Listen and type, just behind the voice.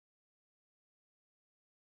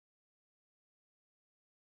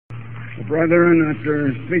Brethren,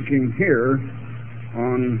 after speaking here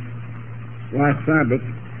on last Sabbath,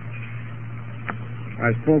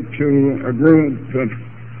 I spoke to a group of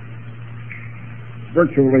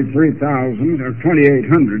virtually 3,000 or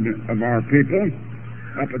 2,800 of our people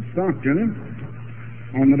up at Stockton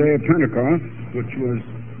on the day of Pentecost, which was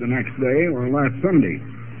the next day or last Sunday.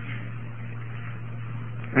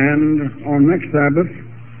 And on next Sabbath,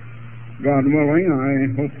 God willing, I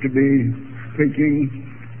hope to be speaking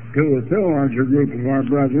to a still larger group of our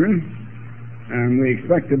brethren, and we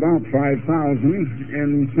expect about 5,000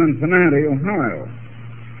 in Cincinnati, Ohio.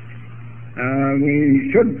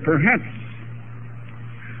 We should perhaps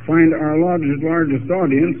find our largest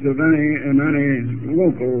audience of any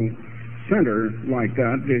local center like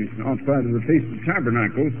that outside of the Feast of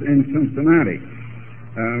Tabernacles in Cincinnati.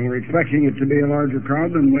 We're expecting it to be a larger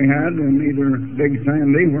crowd than we had in either Big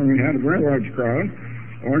Sandy, where we had a very large crowd,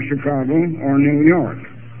 or Chicago or New York.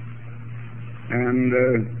 And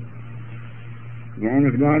as long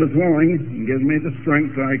as God is willing and gives me the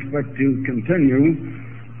strength, I expect to continue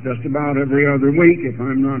just about every other week, if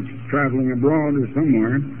I'm not traveling abroad or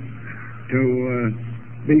somewhere, to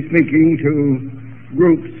be speaking to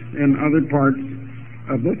groups in other parts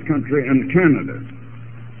of this country and Canada.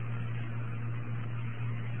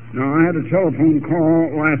 Now, I had a telephone call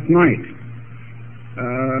last night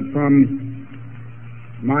from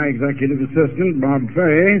my executive assistant, Bob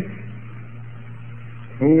Fay,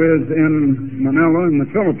 who is in Manila in the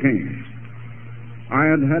Philippines. I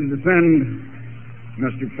had to send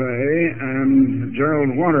Mr. Fay and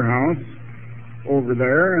Gerald Waterhouse over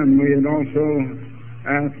there, and we had also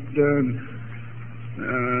asked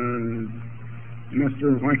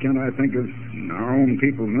Mr. why can't I think of our own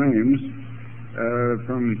people's names,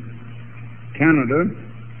 from Canada,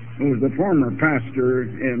 who was the former pastor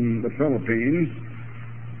in the Philippines,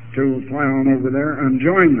 to fly on over there and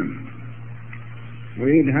join them.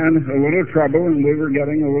 We'd had a little trouble, and we were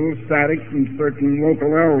getting a little static from certain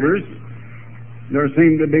local elders. There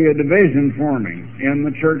seemed to be a division forming in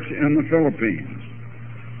the church in the Philippines.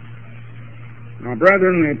 Now,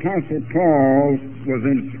 brethren, the Apostle Paul was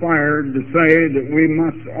inspired to say that we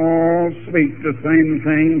must all speak the same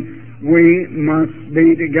thing. We must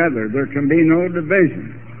be together. There can be no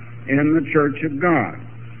division in the church of God.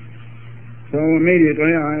 So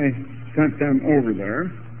immediately I sent them over there.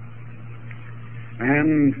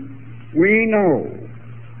 And we know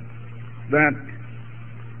that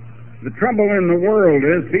the trouble in the world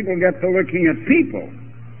is people get to looking at people.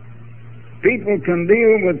 People can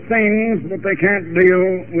deal with things, but they can't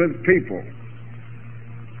deal with people.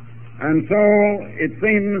 And so it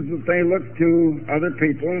seems that they look to other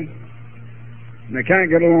people, and they can't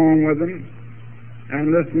get along with them,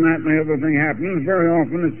 and this and that and the other thing happens. Very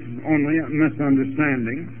often it's only a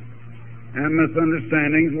misunderstanding, and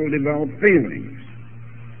misunderstandings will develop feelings.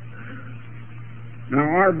 Now,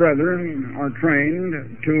 our brethren are trained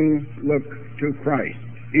to look to Christ.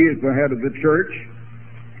 He is the head of the church,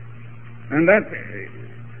 and that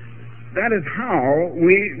is how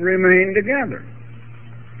we remain together.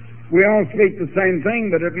 We all speak the same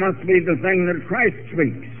thing, but it must be the thing that Christ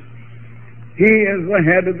speaks. He is the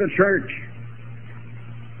head of the church.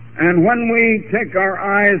 And when we take our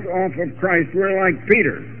eyes off of Christ, we're like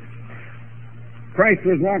Peter. Christ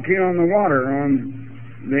was walking on the water on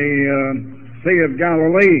the Sea of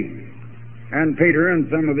Galilee, and Peter and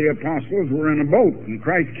some of the apostles were in a boat, and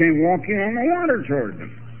Christ came walking on the water toward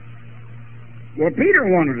them. Well, Peter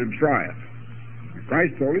wanted to try it.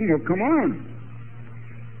 Christ told him, well, come on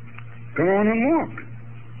and walk.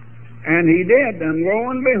 And he did, and lo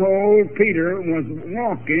and behold, Peter was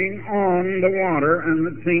walking on the water, and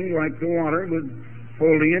it seemed like the water was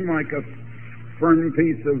holding him like a firm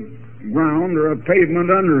piece of ground or a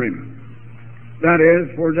pavement under him. That is,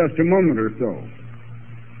 for just a moment or so.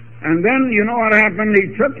 And then, you know what happened? He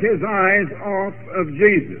took his eyes off of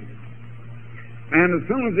Jesus. And as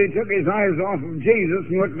soon as he took his eyes off of Jesus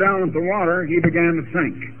and looked down at the water, he began to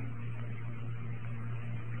sink.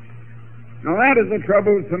 Now that is the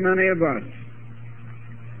trouble with so many of us.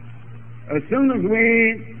 As soon as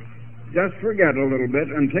we just forget a little bit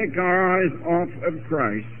and take our eyes off of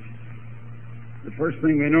Christ, the first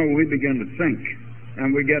thing we know, we begin to sink,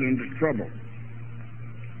 and we get into trouble.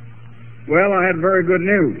 Well, I had very good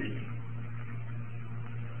news.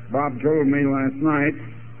 Bob told me last night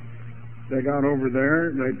they got over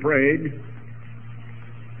there, they prayed,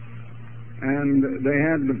 and they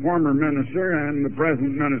had the former minister and the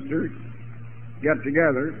present minister get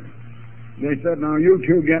together. They said, now you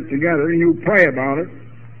two get together, you pray about it,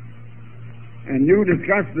 and you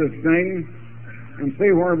discuss this thing and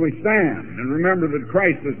see where we stand. And remember that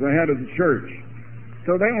Christ is the head of the church.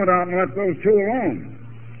 So they went out and let those two alone,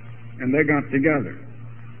 and they got together.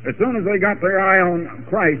 As soon as they got their eye on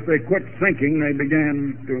Christ, they quit sinking. They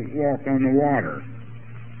began to walk on the water.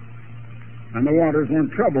 And the waters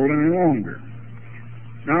weren't troubled any longer.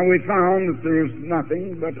 Now we found that there was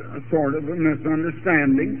nothing but a sort of a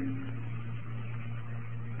misunderstanding.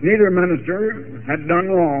 Neither minister had done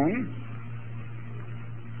wrong.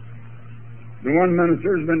 The one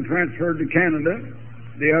minister has been transferred to Canada.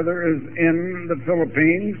 The other is in the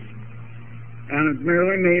Philippines. And it's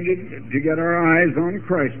merely needed to get our eyes on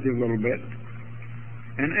Christ a little bit.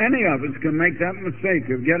 And any of us can make that mistake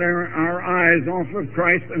of getting our eyes off of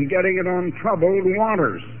Christ and getting it on troubled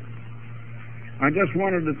waters. I just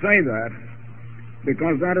wanted to say that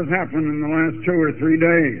because that has happened in the last 2 or 3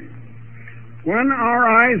 days. When our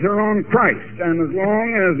eyes are on Christ, and as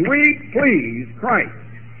long as we please Christ,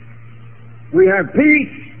 we have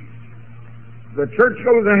peace, the church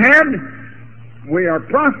goes ahead, we are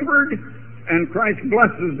prospered, and Christ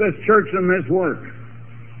blesses this church and this work.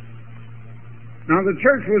 Now, the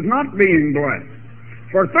church was not being blessed.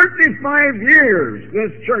 For 35 years,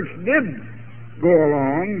 this church did go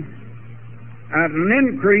along at an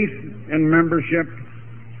increase in membership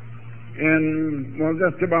in, well,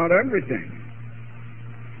 just about everything.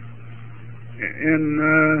 In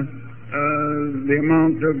the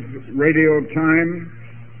amount of radio time,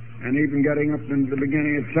 and even getting up into the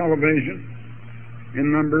beginning of television,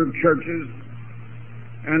 in number of churches,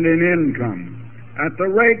 and in income. At the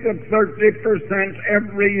rate of 30%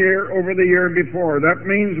 every year over the year before. That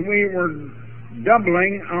means we were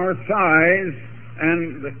doubling our size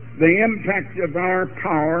and the impact of our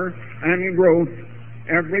power and growth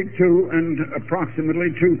every 2 and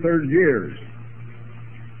approximately 2/3 years.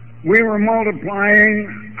 We were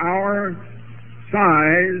multiplying our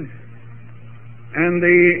size and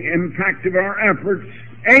the impact of our efforts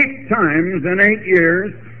 8 times in 8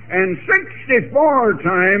 years, and 64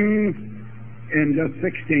 times in just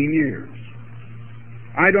 16 years.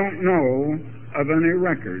 I don't know of any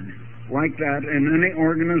record like that in any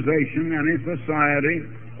organization, any society,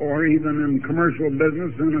 or even in commercial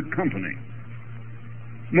business in a company.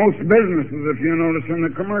 Most businesses, if you notice in the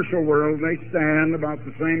commercial world, they stand about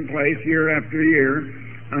the same place year after year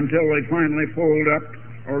until they finally fold up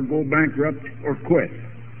or go bankrupt or quit.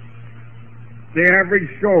 The average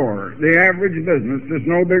store, the average business is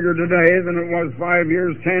no bigger today than it was 5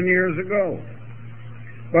 years, 10 years ago.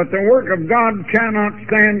 But the work of God cannot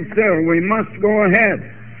stand still. We must go ahead.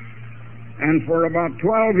 And for about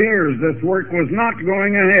 12 years, this work was not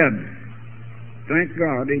going ahead. Thank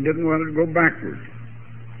God He didn't let it go backward.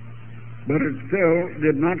 But it still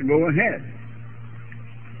did not go ahead.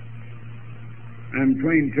 And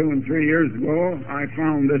between 2 and 3 years ago, I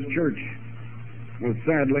found this church was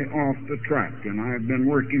sadly off the track, and I've been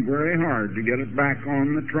working very hard to get it back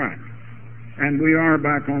on the track. And we are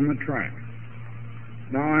back on the track.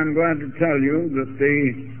 Now, I'm glad to tell you that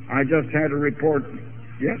I just had a report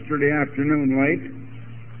yesterday afternoon late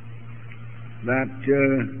that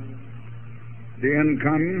the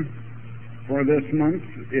income for this month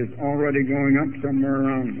is already going up somewhere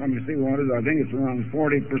around, let me see what it is, I think it's around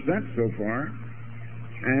 40% so far.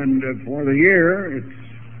 And for the year, it's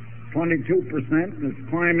 22%, and it's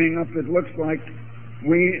climbing up. It looks like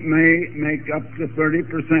we may make up to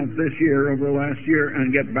 30% this year over last year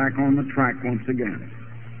and get back on the track once again.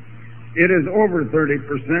 It is over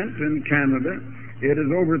 30% in Canada. It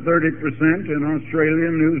is over 30% in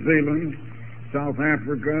Australia, New Zealand, South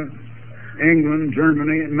Africa, England,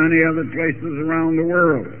 Germany, and many other places around the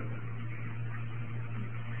world.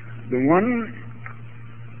 The one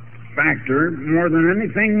factor, more than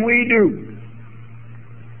anything we do,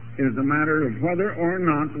 is a matter of whether or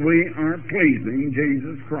not we are pleasing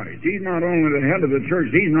Jesus Christ. He's not only the head of the church,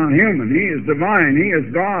 He's not human. He is divine. He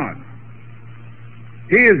is God.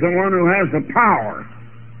 He is the one who has the power.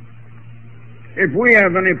 If we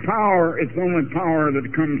have any power, it's only power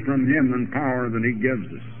that comes from Him and power that He gives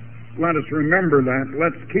us. Let us remember that.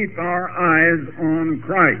 Let's keep our eyes on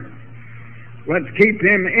Christ. Let's keep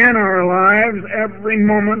Him in our lives every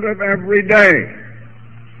moment of every day.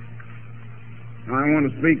 I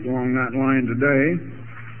want to speak along that line today.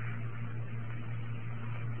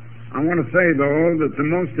 I want to say, though, that the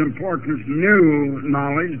most important new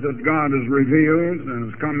knowledge that God has revealed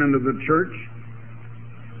and has come into the church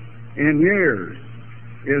in years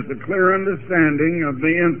is the clear understanding of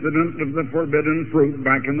the incident of the forbidden fruit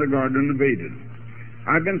back in the Garden of Eden.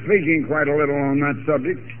 I've been speaking quite a little on that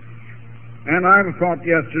subject, and I thought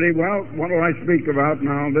yesterday, well, what will I speak about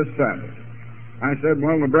now this Sabbath? I said,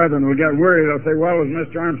 well, the brethren will get worried. They'll say, well, is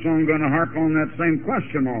Mr. Armstrong going to harp on that same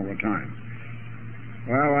question all the time?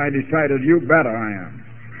 Well, I decided you bet I am.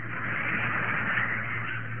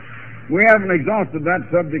 We haven't exhausted that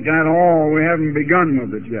subject at all. We haven't begun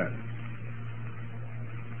with it yet.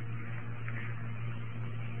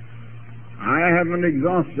 I haven't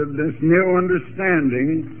exhausted this new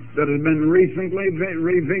understanding that has been recently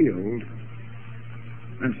revealed,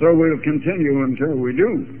 and so we'll continue until we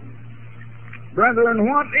do. Brethren,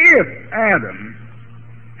 what if Adam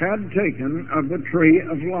had taken of the tree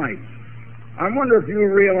of life? I wonder if you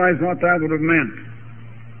realize what that would have meant.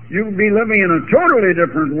 You'd be living in a totally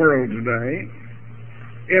different world today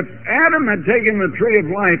if Adam had taken the tree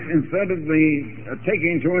of life instead of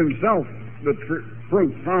taking to himself the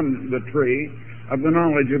fruit from the tree of the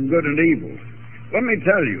knowledge of good and evil. Let me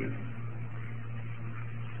tell you,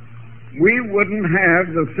 we wouldn't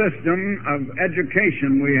have the system of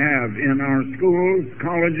education we have in our schools,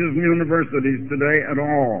 colleges, and universities today at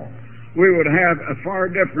all. We would have a far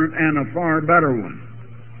different and a far better one.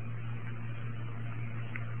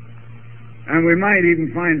 And we might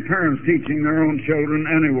even find parents teaching their own children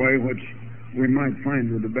anyway, which we might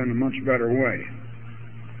find would have been a much better way.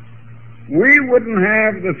 We wouldn't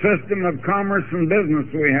have the system of commerce and business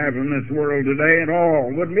we have in this world today at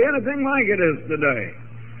all. Wouldn't be anything like it is today.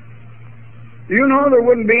 Do you know there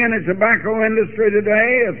wouldn't be any tobacco industry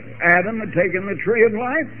today if Adam had taken the tree of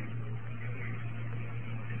life?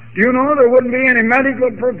 Do you know there wouldn't be any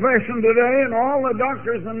medical profession today, and all the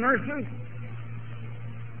doctors and nurses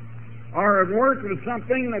are at work with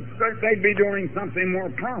something that they'd be doing something more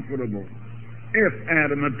profitable if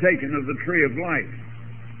Adam had taken of the tree of life?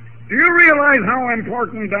 Do you realize how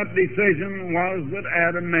important that decision was that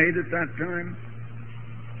Adam made at that time?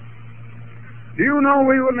 Do you know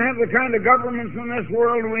we wouldn't have the kind of governments in this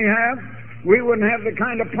world we have? We wouldn't have the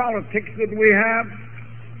kind of politics that we have?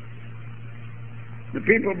 The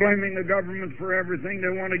people blaming the government for everything, they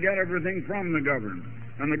want to get everything from the government.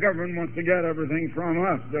 And the government wants to get everything from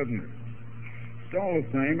us, doesn't it? It's all the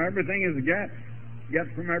same. Everything is get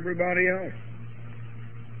from everybody else.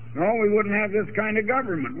 No, we wouldn't have this kind of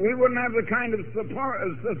government. We wouldn't have the kind of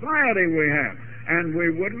society we have. And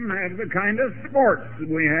we wouldn't have the kind of sports that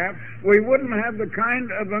we have. We wouldn't have the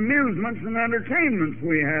kind of amusements and entertainments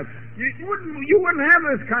we have. You wouldn't have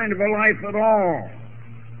this kind of a life at all.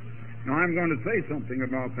 Now, I'm going to say something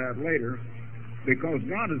about that later, because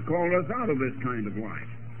God has called us out of this kind of life.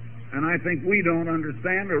 And I think we don't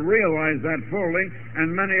understand or realize that fully, and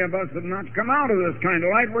many of us have not come out of this kind of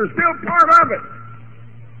life. We're still part of it.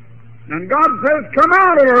 And God says, "Come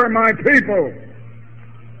out of her, my people."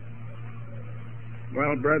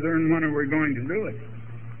 Well, brethren, when are we going to do it?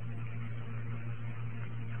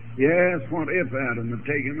 Yes, what if Adam had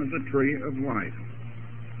taken of the tree of life?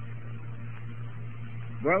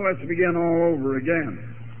 Well, let's begin all over again,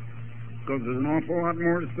 because there's an awful lot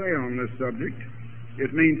more to say on this subject.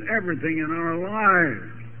 It means everything in our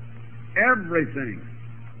lives. Everything.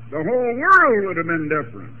 The whole world would have been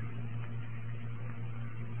different.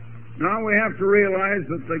 Now we have to realize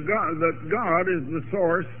that God is the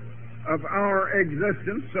source of our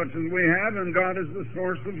existence, such as we have, and God is the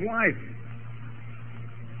source of life.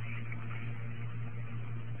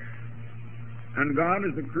 And God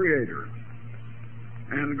is the creator.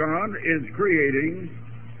 And God is creating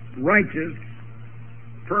righteous,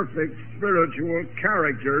 perfect, spiritual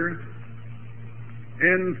character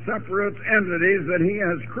in separate entities that He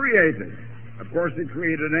has created. Of course, He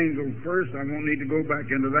created angels first. I won't need to go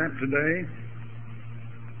back into that today.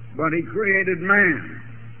 But He created man.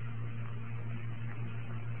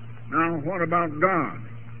 Now, what about God?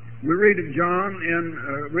 We read of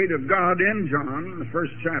God in John, the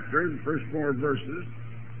first chapter, the first 4 verses.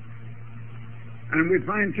 And we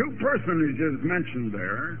find 2 personages mentioned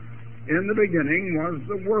there. In the beginning was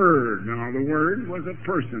the Word. Now, the Word was a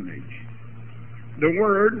personage. The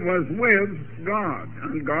Word was with God.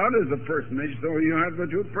 And God is a personage, so you have the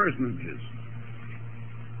 2 personages.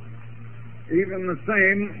 Even the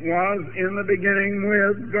same was in the beginning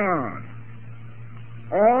with God.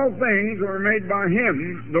 All things were made by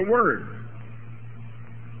Him, the Word.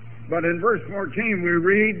 But in verse 14 we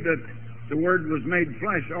read that the Word was made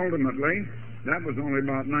flesh ultimately. That was only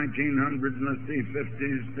about 1900, 50,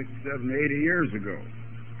 60, 70, 80 years ago.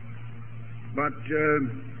 But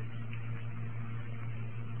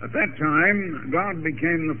at that time, God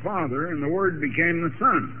became the Father and the Word became the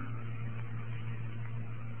Son.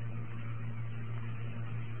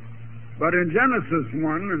 But in Genesis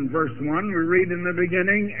 1 and verse 1, we read in the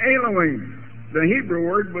beginning, Elohim. The Hebrew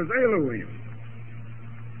word was Elohim,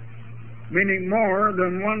 meaning more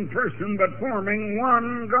than one person, but forming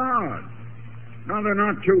one God. Now, they're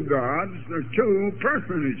not 2 gods, they're 2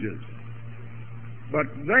 personages. but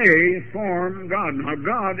they form God. Now,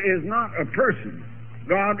 God is not a person.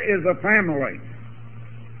 God is a family.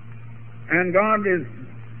 And God is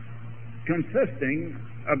consisting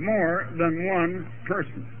of more than one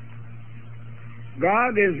person.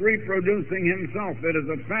 God is reproducing himself. It is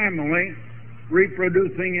a family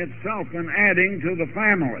reproducing itself and adding to the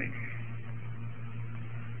family.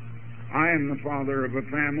 I am the father of a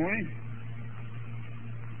family.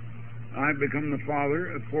 I've become the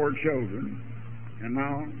father of 4 children, and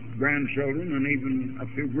now grandchildren, and even a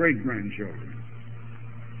few great-grandchildren.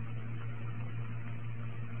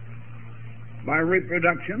 By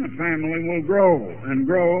reproduction, a family will grow and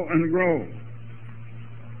grow and grow.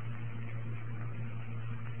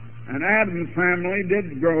 And Adam's family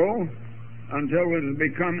did grow until it has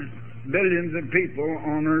become billions of people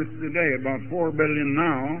on earth today, about 4 billion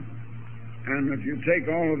now. And if you take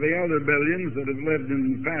all of the other billions that have lived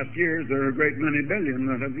in past years, there are a great many billion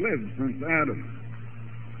that have lived since Adam.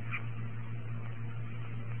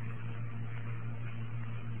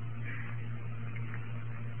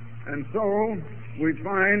 And so we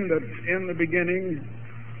find that in the beginning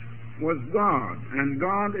was God, and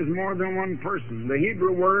God is more than one person. The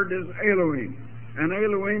Hebrew word is Elohim, and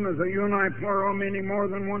Elohim is a uniplural, meaning more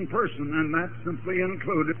than one person, and that simply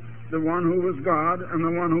included the one who was God and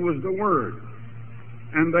the one who was the Word.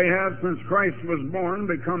 And they have, since Christ was born,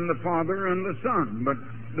 become the Father and the Son, but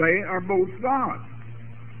they are both God.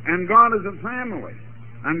 And God is a family,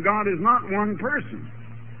 and God is not one person.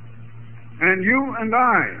 And you and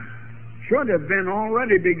I should have been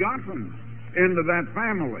already begotten into that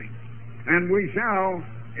family. And we shall,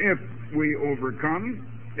 if we overcome,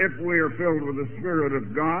 if we are filled with the Spirit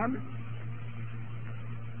of God,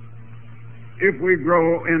 if we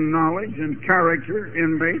grow in knowledge and character,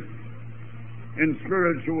 in faith, in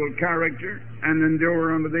spiritual character, and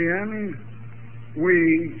endure unto the end,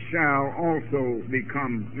 we shall also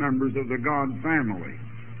become members of the God family.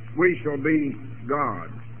 We shall be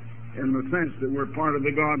God, in the sense that we're part of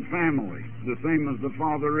the God family, the same as the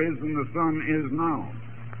Father is and the Son is now.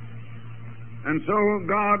 And so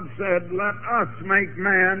God said, let us make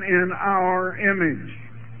man in our image.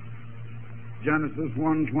 Genesis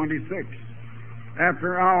 1:26.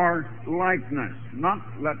 After our likeness. Not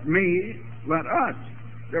let me, let us.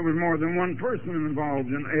 There was more than one person involved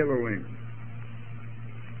in Elohim.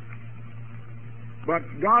 But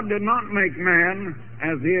God did not make man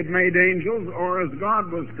as he had made angels or as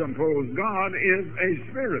God was composed. God is a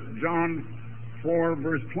spirit. John 4,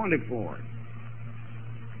 verse 24.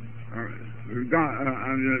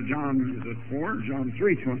 John, is it 4? John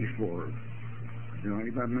 3:24. Did I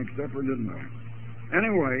get that mixed up or didn't I?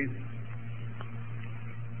 Anyway,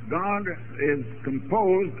 God is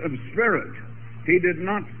composed of spirit. He did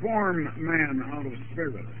not form man out of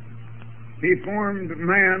spirit. He formed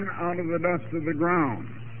man out of the dust of the ground.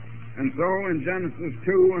 And so in Genesis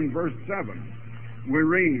 2 and verse 7, we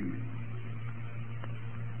read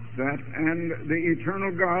that, and the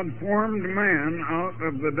eternal God formed man out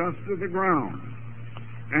of the dust of the ground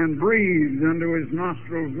and breathed into his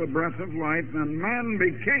nostrils the breath of life, and man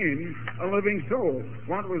became a living soul.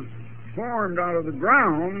 What was formed out of the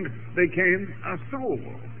ground became a soul.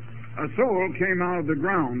 A soul came out of the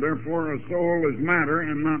ground. Therefore, a soul is matter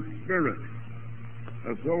and not spirit.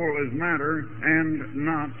 A soul is matter and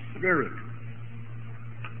not spirit.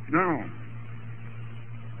 Now,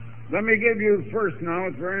 let me give you first now,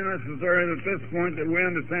 it's very necessary at this point that we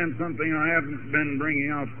understand something I haven't been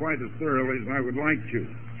bringing out quite as thoroughly as I would like to.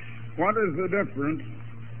 What is the difference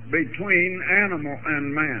between animal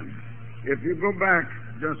and man? If you go back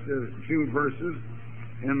just a few verses,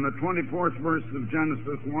 in the 24th verse of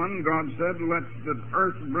Genesis 1, God said, let the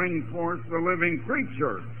earth bring forth the living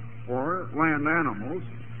creature, or land animals,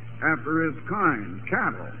 after his kind,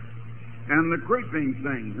 cattle, and the creeping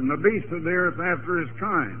thing, and the beasts of the earth after his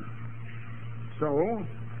kind. So,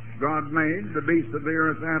 God made the beasts of the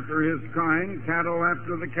earth after his kind, cattle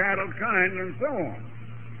after the cattle kind, and so on.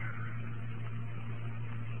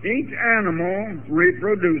 Each animal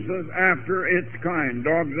reproduces after its kind.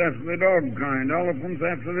 Dogs after the dog kind, elephants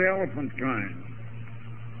after the elephant kind.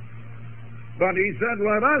 But he said,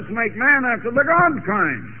 let us make man after the God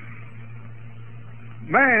kind.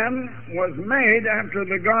 Man was made after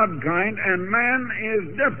the God kind, and man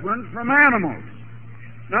is different from animals.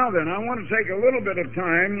 Now then, I want to take a little bit of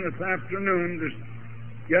time this afternoon to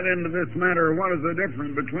get into this matter of what is the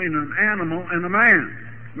difference between an animal and a man.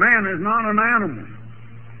 Man is not an animal.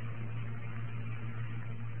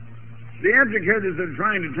 The educators are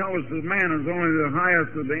trying to tell us that man is only the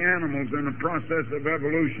highest of the animals in the process of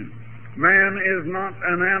evolution. Man is not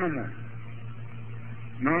an animal.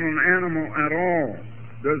 Not an animal at all.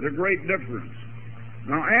 There's a great difference.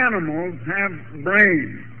 Now, animals have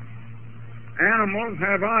brains. Animals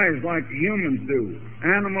have eyes like humans do.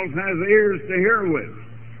 Animals have ears to hear with.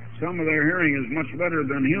 Some of their hearing is much better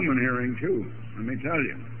than human hearing, too, let me tell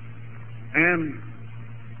you. And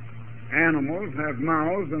animals have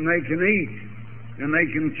mouths, and they can eat, and they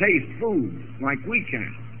can taste food like we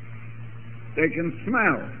can. They can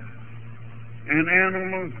smell. And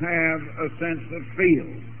animals have a sense of feel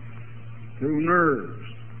through nerves.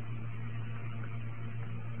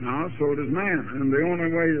 Now, so does man. And the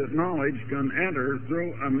only way that knowledge can enter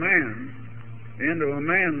through a man, into a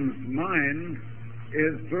man's mind,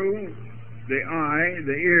 is through the eye,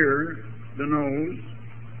 the ear, the nose,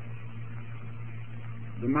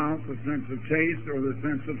 the mouth, the sense of taste, or the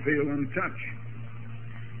sense of feel and touch.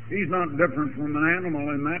 He's not different from an animal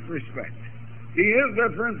in that respect. He is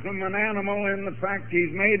different from an animal in the fact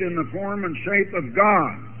he's made in the form and shape of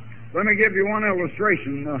God. Let me give you one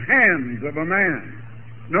illustration. The hands of a man.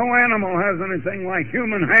 No animal has anything like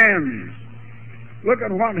human hands. Look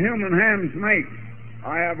at what human hands make.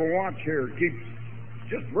 I have a watch here. It keeps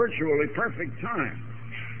just virtually perfect time.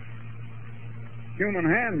 Human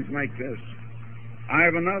hands make this. I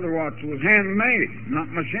have another watch that was handmade, not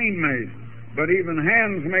machine-made. But even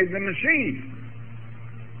hands made the machine.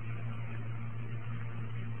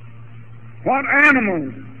 What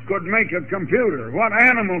animal could make a computer? What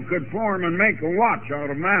animal could form and make a watch out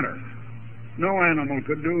of matter? No animal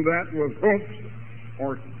could do that with hoofs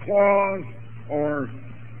or claws or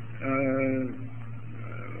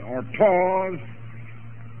paws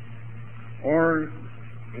or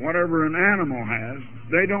whatever an animal has.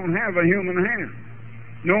 They don't have a human hand.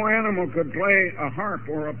 No animal could play a harp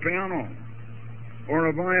or a piano or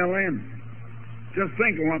a violin. Just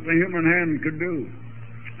think of what the human hand could do.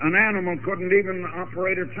 An animal couldn't even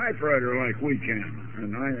operate a typewriter like we can.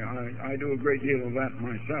 And I do a great deal of that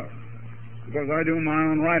myself, because I do my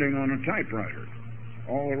own writing on a typewriter.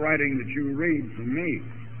 All the writing that you read from me.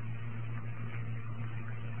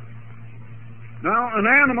 Now, an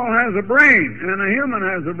animal has a brain, and a human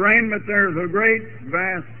has a brain, but there's a great,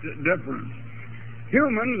 vast difference.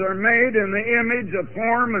 Humans are made in the image, of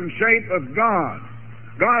form, and shape of God.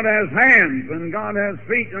 God has hands, and God has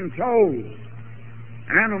feet and toes.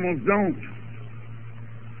 Animals don't.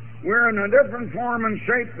 We're in a different form and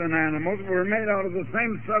shape than animals. We're made out of the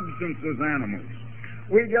same substance as animals.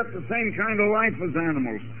 We get the same kind of life as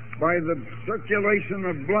animals, by the circulation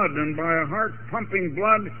of blood, and by a heart pumping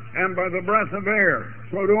blood, and by the breath of air.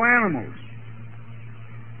 So do animals.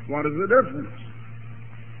 What is the difference?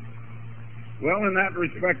 Well, in that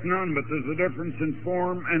respect, none, but there's a difference in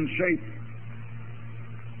form and shape.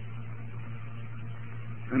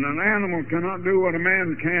 And an animal cannot do what a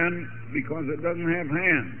man can because it doesn't have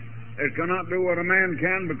hands. It cannot do what a man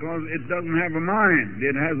can because it doesn't have a mind.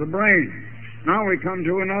 It has a brain. Now we come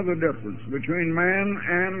to another difference between man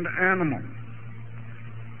and animal.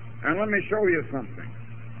 And let me show you something.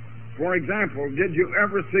 For example, did you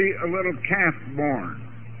ever see a little calf born?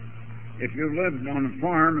 If you lived on a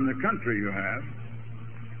farm in the country, you have.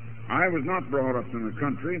 I was not brought up in the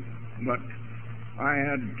country, but I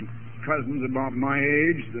had cousins about my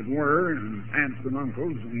age that were, and aunts and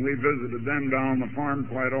uncles, and we visited them down the farm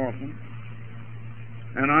quite often.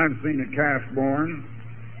 And I've seen a calf born,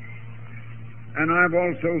 and I've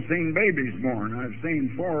also seen babies born. I've seen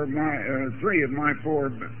three of my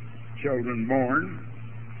four children born.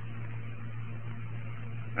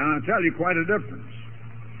 And I'll tell you quite a difference.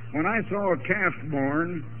 When I saw a calf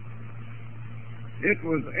born, it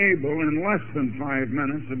was able in less than 5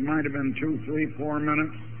 minutes, it might have been 2, 3, 4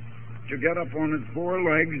 minutes, to get up on its four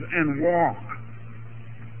legs and walk.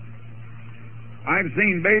 I've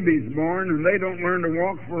seen babies born, and they don't learn to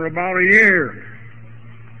walk for about a year.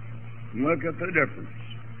 Look at the difference.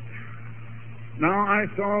 Now, I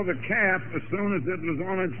saw the calf, as soon as it was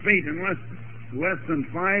on its feet, in less than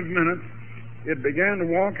 5 minutes, it began to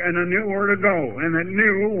walk, and it knew where to go, and it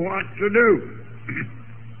knew what to do.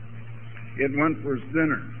 It went for its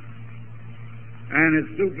dinner. And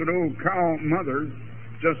its stupid old cow mother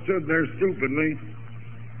just stood there stupidly,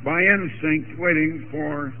 by instinct, waiting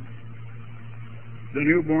for the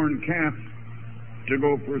newborn calf to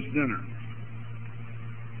go for its dinner.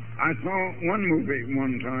 I saw one movie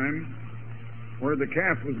one time where the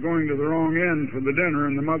calf was going to the wrong end for the dinner,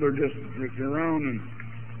 and the mother just looked around and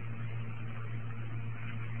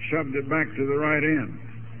shoved it back to the right end.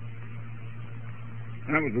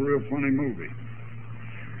 That was a real funny movie.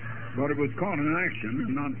 But it was caught in action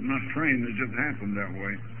and not trained. It just happened that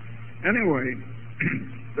way. Anyway,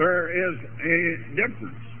 there is a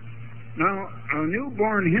difference. Now, a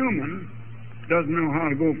newborn human doesn't know how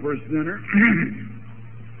to go for its dinner.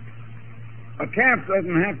 A calf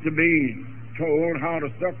doesn't have to be told how to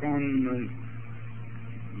suck on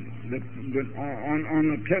the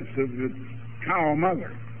tits of the cow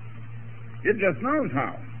mother. It just knows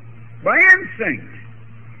how, by instinct.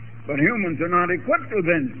 But humans are not equipped with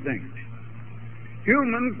instinct.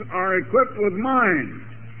 Humans are equipped with mind,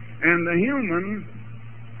 and the human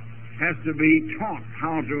has to be taught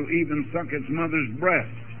how to even suck its mother's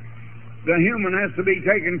breast. The human has to be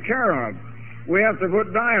taken care of. We have to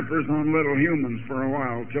put diapers on little humans for a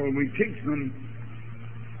while till we teach them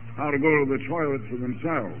how to go to the toilet for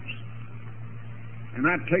themselves. And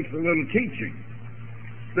that takes a little teaching.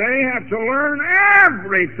 They have to learn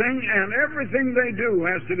everything, and everything they do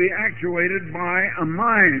has to be actuated by a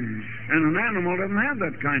mind. And an animal doesn't have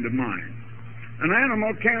that kind of mind. An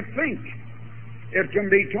animal can't think. It can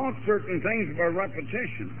be taught certain things by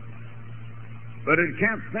repetition, but it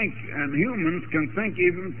can't think. And humans can think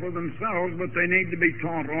even for themselves, but they need to be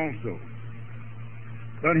taught also.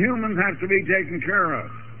 But humans have to be taken care of.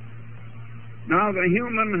 Now, the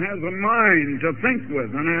human has a mind to think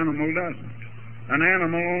with. An animal doesn't. An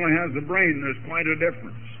animal only has a brain. There's quite a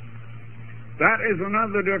difference. That is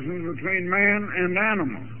another difference between man and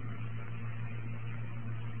animal.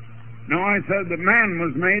 Now, I said that man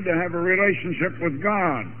was made to have a relationship with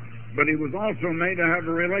God, but he was also made to have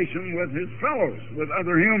a relation with his fellows, with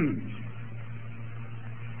other humans.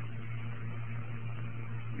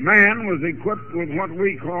 Man was equipped with what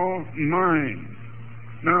we call mind.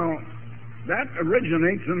 Now, that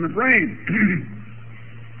originates in the brain.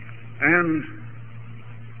 And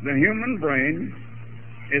the human brain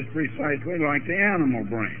is precisely like the animal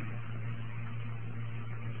brain.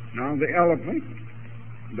 Now, the elephant,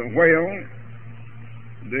 the whale,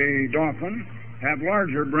 the dolphin have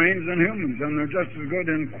larger brains than humans, and they're just as good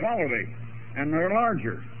in quality, and they're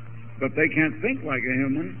larger. But they can't think like a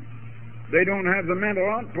human. They don't have the mental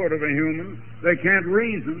output of a human. They can't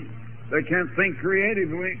reason. They can't think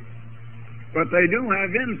creatively. But they do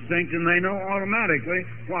have instinct, and they know automatically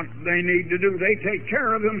what they need to do. They take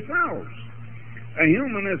care of themselves. A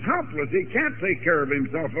human is helpless. He can't take care of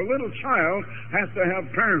himself. A little child has to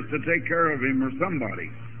have parents to take care of him, or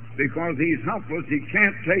somebody, because he's helpless. He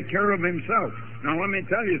can't take care of himself. Now, let me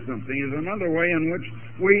tell you something. There's another way in which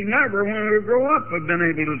we never, when we grow up, have been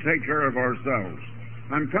able to take care of ourselves.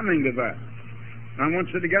 I'm coming to that. I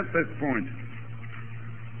want you to get this point.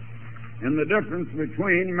 And the difference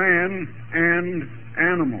between man and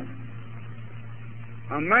animal.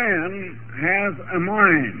 A man has a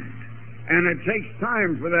mind, and it takes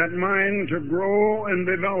time for that mind to grow and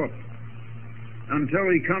develop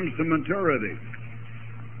until he comes to maturity.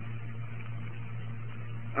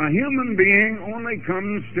 A human being only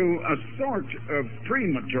comes to a sort of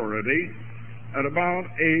prematurity at about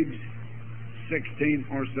age 16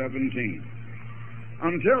 or 17.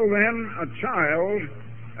 Until then,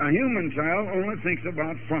 a human child only thinks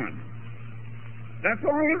about fun. That's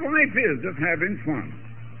all his life is, just having fun.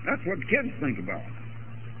 That's what kids think about.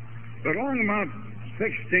 But along about 16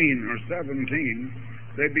 or 17,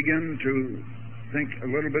 they begin to think a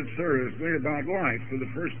little bit seriously about life for the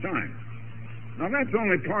first time. Now, that's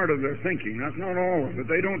only part of their thinking. That's not all of it.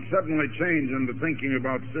 They don't suddenly change into thinking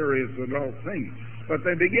about serious adult things. But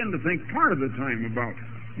they begin to think part of the time about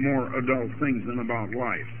more adult things than about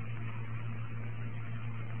life.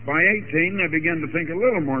 By 18, they begin to think a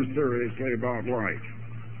little more seriously about life.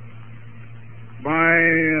 By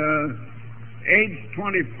age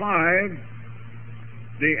 25,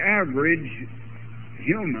 the average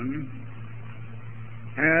human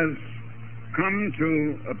has come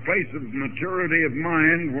to a place of maturity of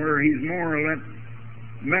mind where he's more or less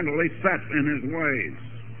mentally set in his ways.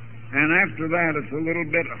 And after that, it's a little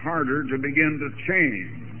bit harder to begin to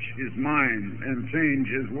change his mind and change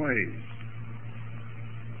his ways.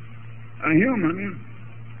 A human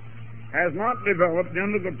has not developed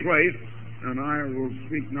into the place, and I will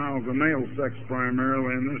speak now of the male sex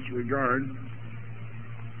primarily in this regard,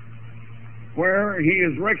 where he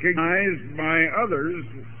is recognized by others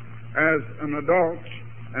as an adult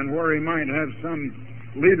and where he might have some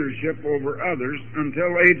leadership over others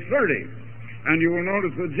until age 30. And you will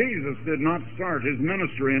notice that Jesus did not start his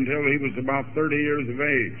ministry until he was about 30 years of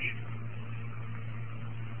age.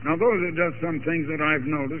 Now, those are just some things that I've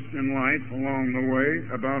noticed in life along the way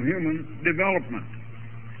about human development.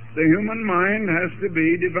 The human mind has to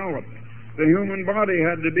be developed. The human body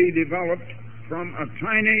had to be developed from a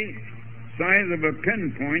tiny size of a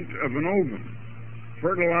pinpoint of an ovum,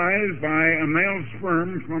 fertilized by a male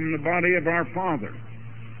sperm from the body of our Father.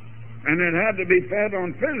 And it had to be fed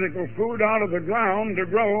on physical food out of the ground to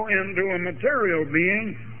grow into a material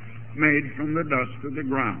being made from the dust of the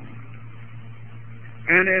ground.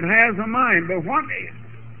 and it has a mind. But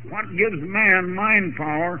what gives man mind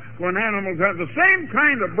power when animals have the same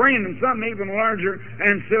kind of brain and something even larger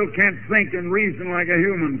and still can't think and reason like a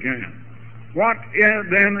human can? What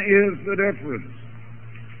then is the difference?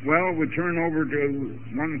 Well, we turn over to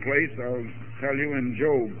one place, I'll tell you, in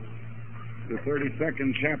Job, the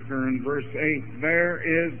 32nd chapter and verse 8. There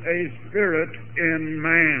is a spirit in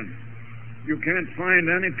man. You can't find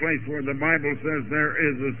any place where the Bible says there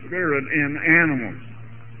is a spirit in animals,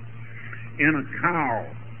 in a cow,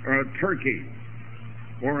 or a turkey,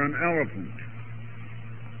 or an elephant.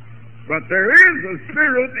 But there is a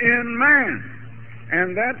spirit in man,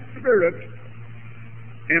 and that spirit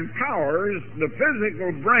empowers the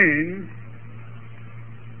physical brain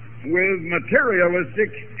with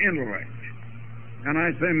materialistic intellect. And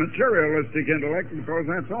I say materialistic intellect because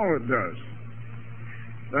that's all it does.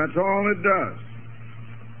 That's all it does.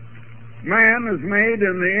 Man is made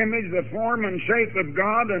in the image, the form, and shape of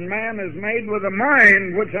God, and man is made with a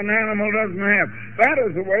mind which an animal doesn't have. That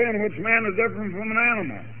is the way in which man is different from an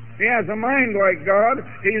animal. He has a mind like God.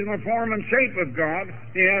 He's in the form and shape of God.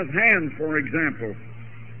 He has hands, for example,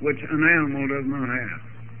 which an animal does not have.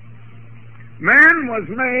 Man was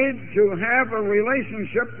made to have a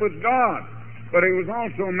relationship with God, but he was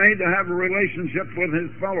also made to have a relationship with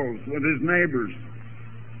his fellows, with his neighbors,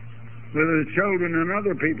 with his children and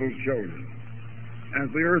other people's children, as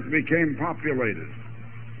the earth became populated.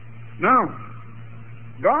 Now,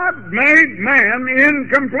 God made man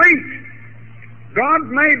incomplete. God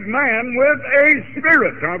made man with a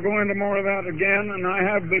spirit. I'll go into more of that again, and I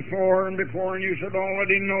have before, and you should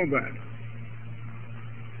already know that.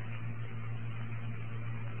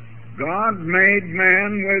 God made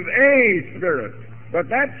man with a spirit, but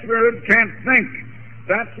that spirit can't think.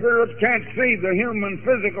 That spirit can't see. The human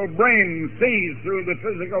physical brain sees through the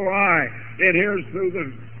physical eye. It hears through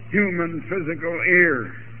the human physical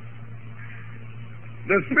ear.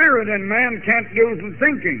 The spirit in man can't do the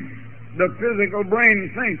thinking. The physical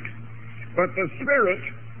brain thinks. But the spirit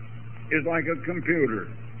is like a computer.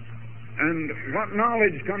 And what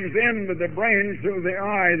knowledge comes into the brain through the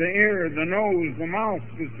eye, the ear, the nose, the mouth,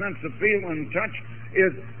 the sense of feel and touch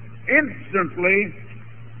is instantly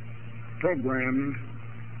programmed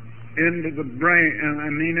into the brain,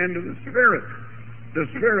 into the spirit. The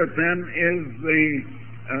spirit then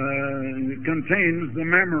contains the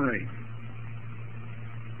memory.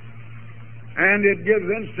 And it gives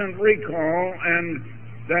instant recall, and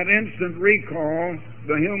that instant recall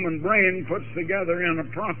the human brain puts together in a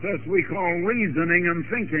process we call reasoning and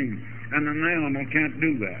thinking, and an animal can't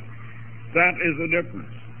do that. That is the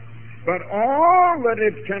difference. But all that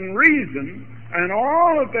it can reason, and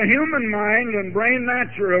all that the human mind and brain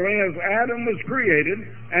naturally, as Adam was created,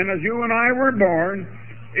 and as you and I were born,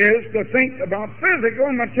 is to think about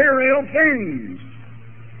physical, material things.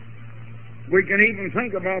 We can even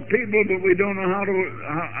think about people, but we don't know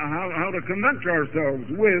how to conduct ourselves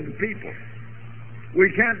with people.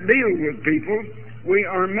 We can't deal with people. We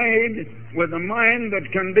are made with a mind that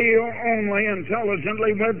can deal only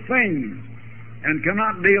intelligently with things and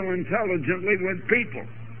cannot deal intelligently with people.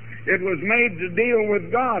 It was made to deal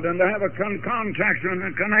with God and to have a contact and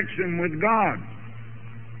a connection with God.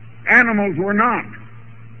 Animals were not.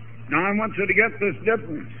 Now I want you to get this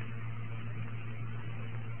difference.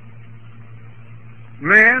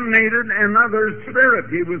 Man needed another spirit.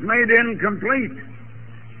 He was made incomplete.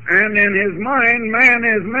 And in his mind, man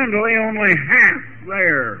is mentally only half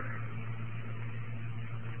there.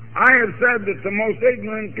 I have said that the most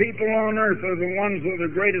ignorant people on earth are the ones with the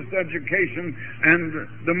greatest education and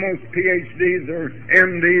the most PhDs or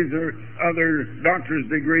MDs or other doctor's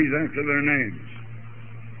degrees after their names.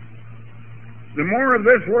 The more of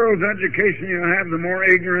this world's education you have, the more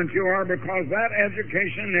ignorant you are, because that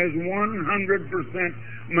education is 100%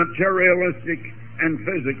 materialistic and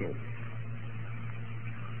physical.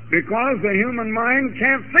 Because the human mind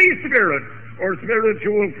can't see spirit or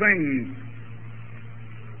spiritual things.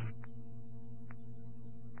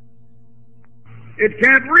 It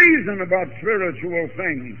can't reason about spiritual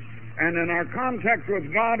things. And in our contact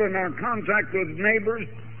with God and our contact with neighbors,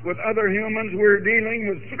 with other humans, we're dealing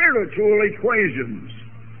with spiritual equations,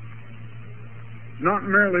 not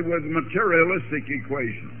merely with materialistic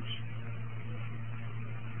equations.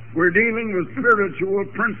 We're dealing with spiritual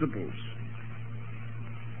principles.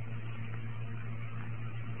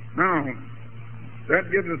 Now,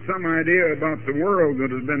 that gives us some idea about the world that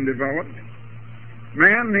has been developed.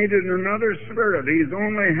 Man needed another spirit. He's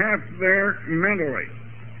only half there mentally.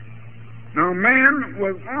 Now, man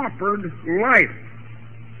was offered life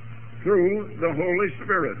through the Holy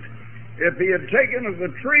Spirit. If he had taken of the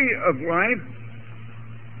tree of life,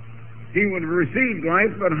 he would have received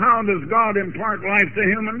life, but how does God impart life to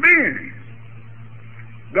human beings?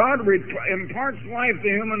 God imparts life to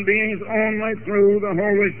human beings only through the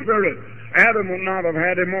Holy Spirit. Adam would not have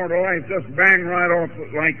had immortal life just bang right off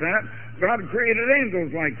like that. God created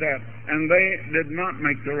angels like that, and they did not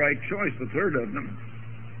make the right choice, a third of them.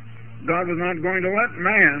 God was not going to let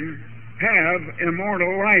man have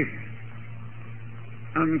immortal life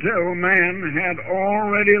until man had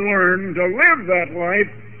already learned to live that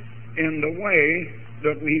life in the way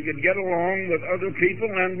that he could get along with other people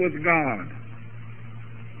and with God.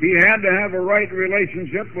 He had to have a right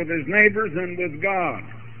relationship with his neighbors and with God.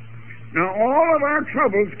 Now, all of our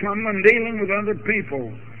troubles come in dealing with other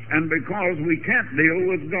people, and because we can't deal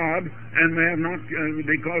with God, and we have not,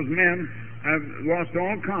 because men have lost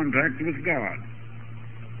all contact with God.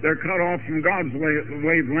 They're cut off from God's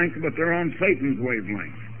wavelength, but they're on Satan's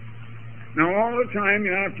wavelength. Now, all the time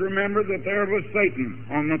you have to remember that there was Satan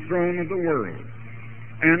on the throne of the world.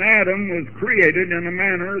 And Adam was created in a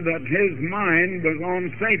manner that his mind was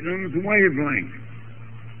on Satan's wavelength,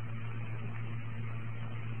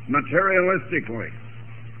 materialistically.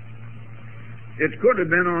 It could have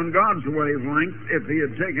been on God's wavelength if he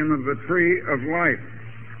had taken of the tree of life.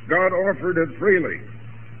 God offered it freely.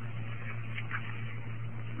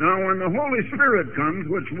 Now, when the Holy Spirit comes,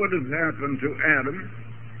 which would have happened to Adam,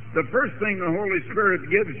 the first thing the Holy Spirit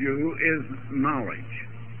gives you is knowledge.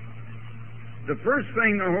 The first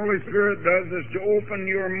thing the Holy Spirit does is to open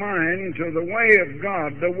your mind to the way of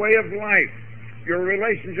God, the way of life, your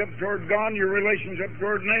relationship toward God, your relationship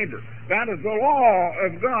toward neighbor. That is the law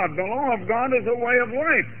of God. The law of God is a way of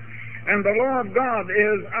life. And the law of God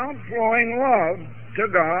is outflowing love to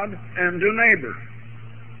God and to neighbor.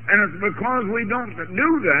 And it's because we don't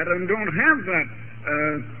do that and don't have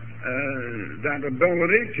that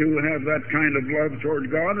ability to have that kind of love toward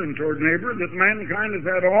God and toward neighbor that mankind has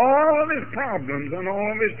had all of his problems and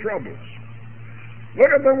all of his troubles. Look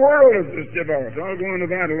at the world as it's developed. I'll go into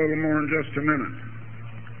that a little more in just a minute.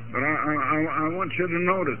 But I want you to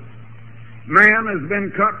notice, man has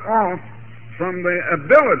been cut off from the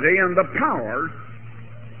ability and the power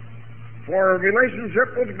for a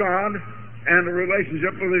relationship with God and a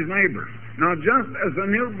relationship with his neighbor. Now, just as a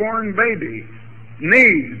newborn baby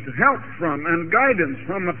needs help from and guidance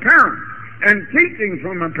from a parent and teaching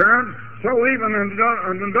from a parent, so even an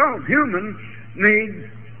adult human needs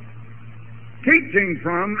teaching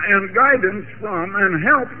from and guidance from and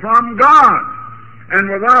help from God. And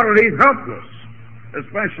without it, he's helpless,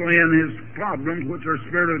 especially in his problems, which are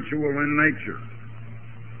spiritual in nature.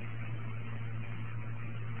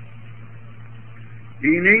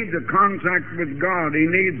 He needs a contact with God. He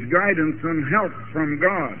needs guidance and help from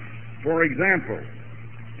God. For example,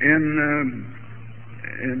 in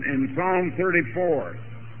Psalm 34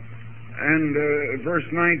 and verse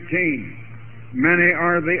 19, many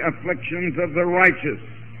are the afflictions of the righteous,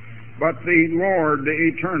 but the Lord, the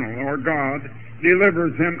eternal, or God,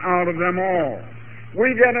 delivers him out of them all.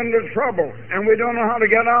 We get into trouble, and we don't know how to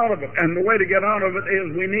get out of it. And the way to get out of it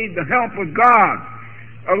is we need the help of God.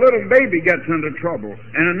 A little baby gets into trouble,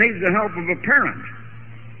 and it needs the help of a parent.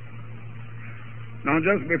 Now,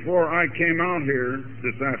 just before I came out here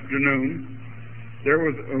this afternoon, there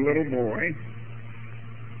was a little boy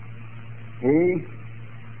who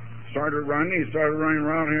started running. He started running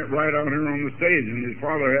around here, right out here on the stage, and his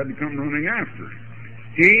father had to come running after him.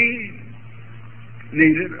 He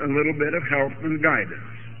needed a little bit of help and guidance.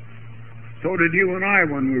 So did you and I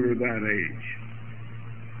when we were that age.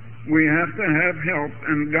 We have to have help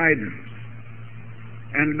and guidance.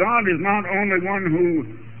 And God is not only one who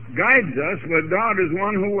guides us, but God is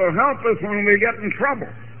one who will help us when we get in trouble.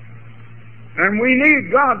 And we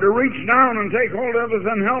need God to reach down and take hold of us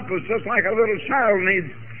and help us, just like a little child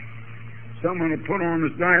needs someone to put on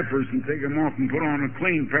his diapers and take them off and put on a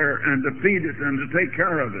clean pair and to feed it and to take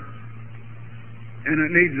care of it. And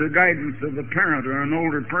it needs the guidance of a parent or an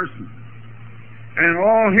older person. And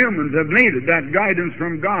all humans have needed that guidance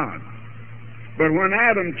from God. But when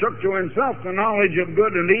Adam took to himself the knowledge of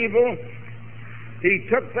good and evil, he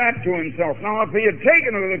took that to himself. Now, if he had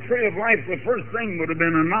taken of the tree of life, the first thing would have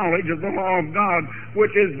been a knowledge of the law of God,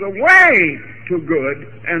 which is the way to good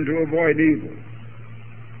and to avoid evil.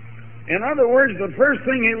 In other words, the first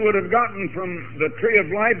thing he would have gotten from the tree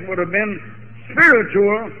of life would have been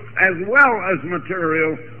spiritual as well as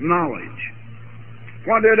material knowledge.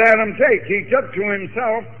 What did Adam take? He took to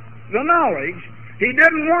himself the knowledge. He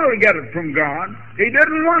didn't want to get it from God. He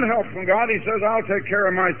didn't want help from God. He says, I'll take care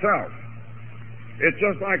of myself. It's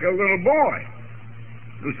just like a little boy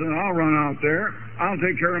who says, I'll run out there. I'll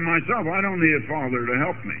take care of myself. I don't need a father to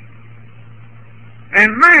help me.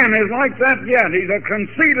 And man is like that yet. He's a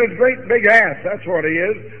conceited, great big ass. That's what he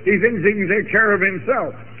is. He thinks he can take care of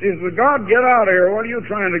himself. He says, God, get out of here. What are you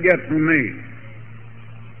trying to get from me?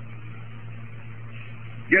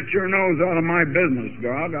 Get your nose out of my business,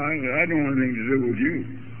 God. I don't want anything to do with you.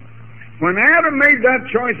 When Adam made that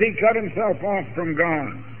choice, he cut himself off from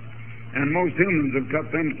God. And most humans have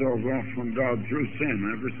cut themselves off from God through sin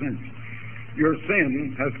ever since. Your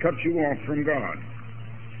sin has cut you off from God.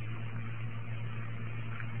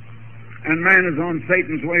 And man is on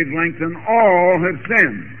Satan's wavelength, and all have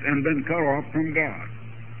sinned and been cut off from God.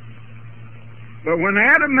 But when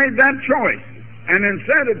Adam made that choice, and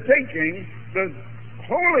instead of taking the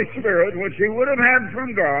Holy Spirit, which he would have had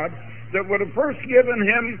from God, that would have first given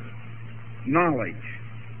him knowledge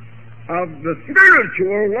of the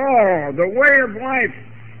spiritual law, the way of life,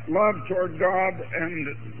 love toward God and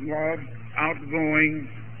love outflowing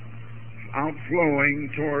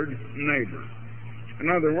toward neighbor. In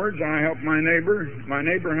other words, I help my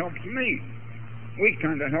neighbor helps me. We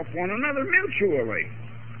kind of help one another mutually.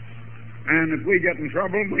 And if we get in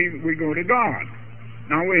trouble, we go to God.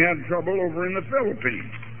 Now we had trouble over in the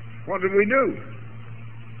Philippines. What did we do?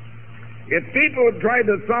 If people had tried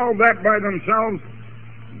to solve that by themselves,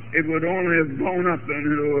 it would only have blown up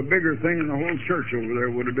into a bigger thing, and the whole church over there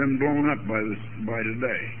would have been blown up by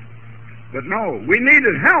today. But no, we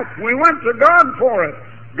needed help. We went to God for it.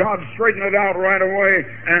 God straightened it out right away,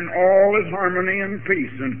 and all is harmony and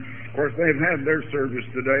peace. And, of course, they've had their service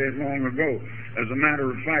today long ago. As a matter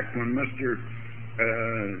of fact, when Mr.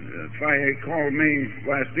 Faye called me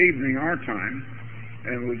last evening, our time,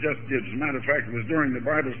 and as a matter of fact, it was during the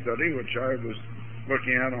Bible study, which I was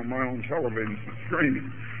looking at on my own television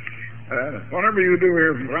screen. Whatever you do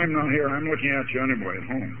here, if I'm not here, I'm looking at you anyway at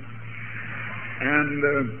home. And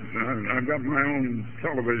I've got my own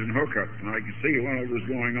television hookup, and I could see whatever's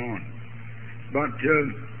going on. But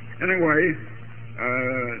anyway,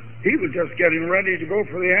 he was just getting ready to go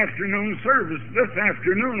for the afternoon service this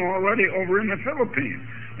afternoon already over in the Philippines,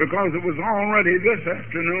 because it was already this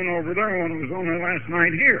afternoon over there when it was only last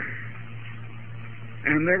night here.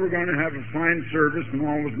 And they were going to have a fine service, and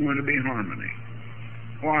all was going to be harmony.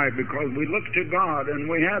 Why? Because we looked to God, and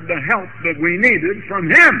we had the help that we needed from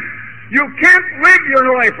Him. You can't live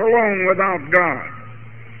your life alone without God.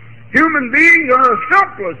 Human beings are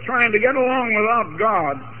helpless trying to get along without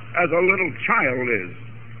God as a little child is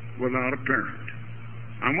without a parent.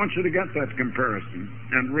 I want you to get that comparison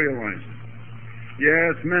and realize it.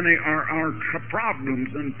 Yes, many are our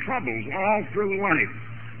problems and troubles all through life,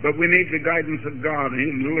 but we need the guidance of God, and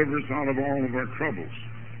He will deliver us out of all of our troubles.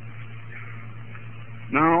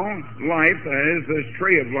 Now, life, that is, this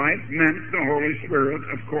tree of life, meant the Holy Spirit,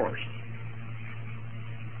 of course.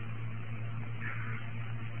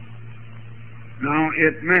 Now,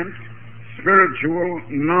 it meant spiritual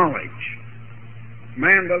knowledge.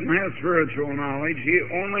 Man doesn't have spiritual knowledge. He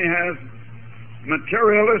only has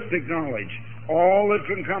materialistic knowledge. All that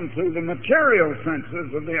can come through the material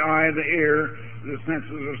senses of the eye, the ear, the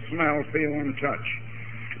senses of smell, feel, and touch.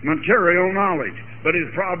 Material knowledge. But his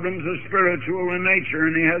problems are spiritual in nature,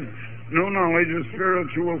 and he has no knowledge of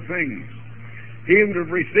spiritual things. He would have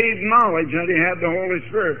received knowledge that he had the Holy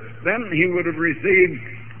Spirit. Then he would have received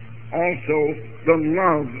also the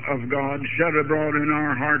love of God shed abroad in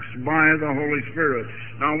our hearts by the Holy Spirit.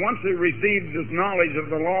 Now, once he receives this knowledge of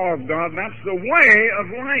the law of God, that's the way of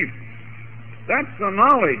life. That's the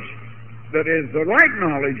knowledge that is the right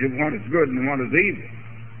knowledge of what is good and what is evil.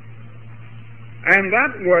 And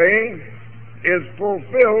that way is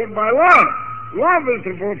fulfilled by love. Love is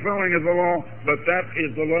the fulfilling of the law, but that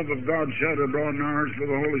is the love of God shed abroad in our hearts for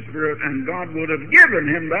the Holy Spirit, and God would have given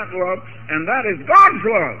him that love, and that is God's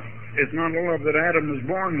love. It's not a love that Adam was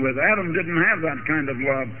born with. Adam didn't have that kind of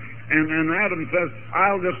love. And Adam says,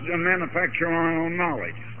 I'll just manufacture my own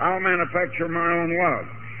knowledge. I'll manufacture my own love.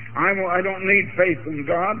 I don't need faith in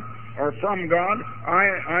God or from God.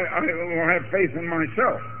 I will have faith in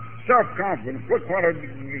myself. Self-confidence. Look what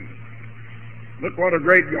a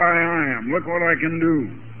great guy I am. Look what I can do.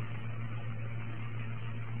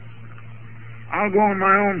 I'll go in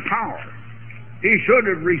my own power. He should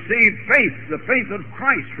have received faith, the faith of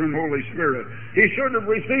Christ from the Holy Spirit. He should have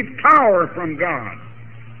received power from God.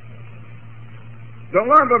 The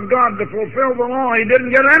love of God to fulfill the law, he didn't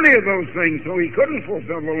get any of those things, so he couldn't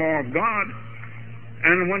fulfill the law of God.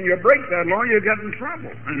 And when you break that law, you get in trouble.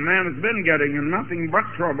 And man has been getting in nothing but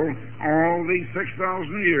trouble all these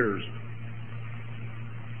 6,000 years.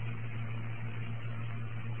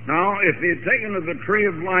 Now, if he had taken of the tree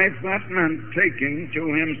of life, that meant taking to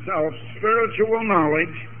himself spiritual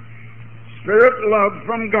knowledge, spirit love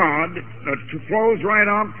from God, that flows right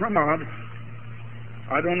out from God,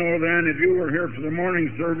 I don't know then, if you were here for the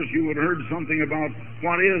morning service, you would have heard something about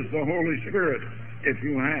what is the Holy Spirit, if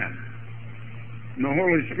you had. And the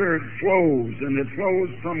Holy Spirit flows, and it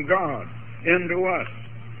flows from God into us.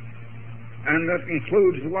 And that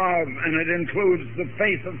includes love, and it includes the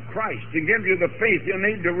faith of Christ, to give you the faith you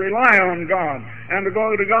need to rely on God, and to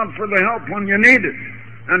go to God for the help when you need it,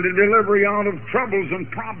 and to deliver you out of troubles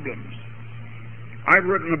and problems. I've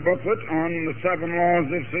written a booklet on the 7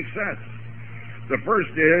 laws of success. The first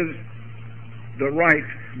is the right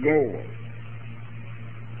goal.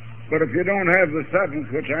 But if you don't have the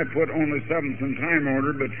 7th, which I put only 7th in time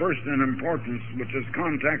order, but first in importance, which is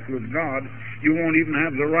contact with God, you won't even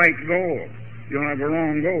have the right goal. You'll have a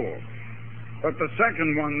wrong goal. But the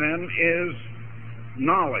second one then is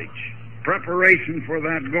knowledge, preparation for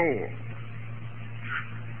that goal.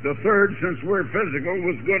 The third, since we're physical,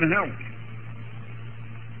 was good health.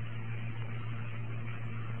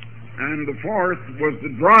 And the fourth was the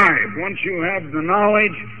drive. Once you have the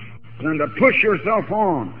knowledge, then to push yourself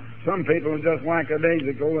on. Some people are just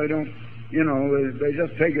lackadaisical. They don't, they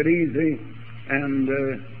just take it easy, and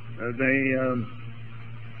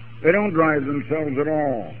they don't drive themselves at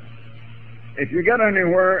all. If you get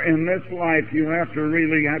anywhere in this life, you have to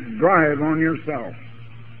really drive on yourself.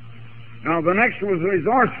 Now, the next was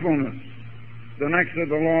resourcefulness. The next of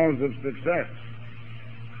the laws of success.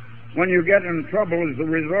 When you get in trouble is the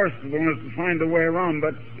resourcefulness to find a way around,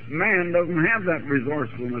 but man doesn't have that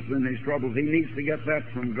resourcefulness in his troubles. He needs to get that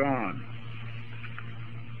from God.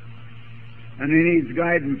 And he needs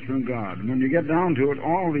guidance from God. When you get down to it,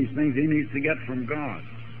 all these things he needs to get from God.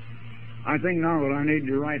 I think now that I need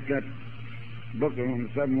to write that book on the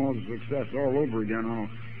 7 laws of success all over again. I'll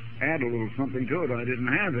add a little something to it I didn't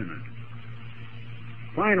have in it.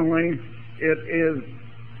 Finally, it is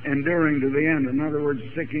enduring to the end. In other words,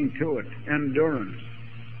 sticking to it. Endurance.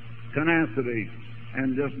 Tenacity.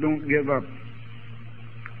 And just don't give up.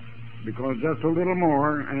 Because just a little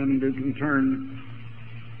more and it can turn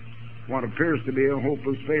what appears to be a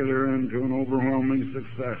hopeless failure into an overwhelming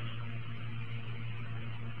success.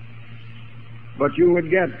 But you would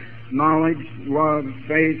get knowledge, love,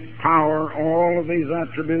 faith, power, all of these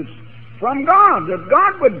attributes from God, that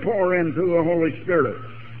God would pour into the Holy Spirit.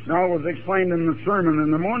 Now, it was explained in the sermon in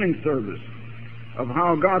the morning service of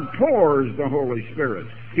how God pours the Holy Spirit.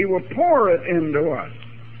 He will pour it into us.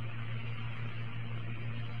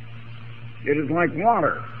 It is like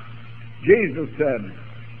water. Jesus said,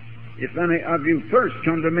 if any of you thirst,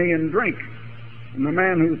 come to me and drink. And the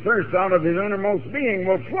man who thirsts out of his innermost being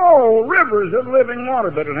will flow rivers of living water.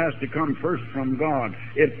 But it has to come first from God.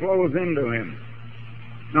 It flows into him.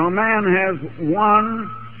 Now, man has one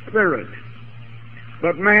spirit.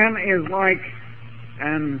 But man is like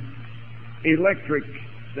an electric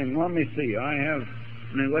thing. Let me see. I have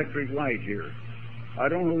an electric light here. I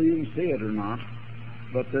don't know if you can see it or not,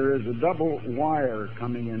 but there is a double wire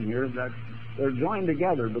coming in here. That they're joined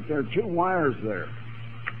together, but there are 2 wires there.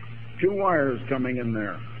 2 wires coming in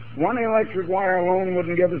there. One electric wire alone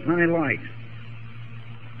wouldn't give us any light.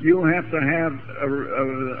 You have to have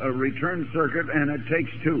a return circuit, and it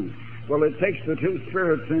takes 2. Well, it takes the 2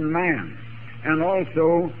 spirits in man, and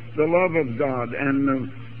also the love of God and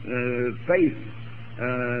the faith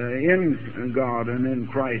in God and in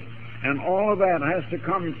Christ. And all of that has to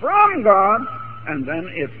come from God, and then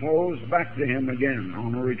it flows back to him again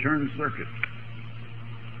on a return circuit.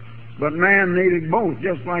 But man needed both,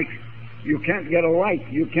 just like you can't get a light,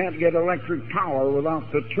 you can't get electric power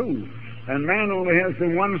without the 2. And man only has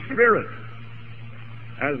the one spirit.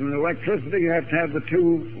 As in electricity, you have to have the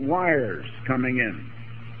 2 wires coming in.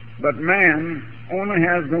 But man only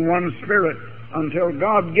has the one spirit until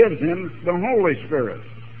God gives him the Holy Spirit.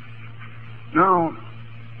 Now,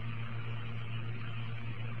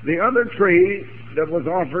 the other tree that was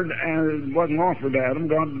offered and wasn't offered to Adam,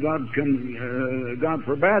 God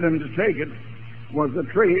forbade him to take it, was the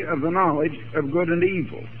tree of the knowledge of good and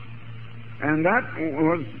evil. And that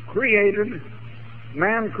was created,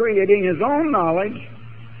 man creating his own knowledge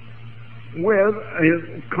with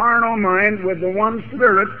his carnal mind, with the one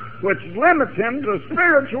spirit, which limits him to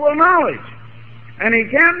spiritual knowledge. And he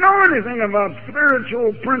can't know anything about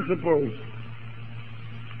spiritual principles,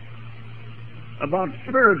 about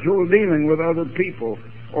spiritual dealing with other people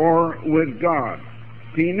or with God.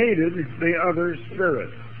 He needed the other spirit.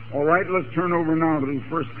 All right, let's turn over now to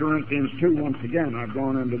 1 Corinthians 2 once again. I've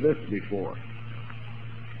gone into this before.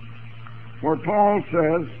 Where Paul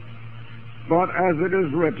says, but as it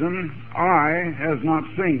is written, eye has not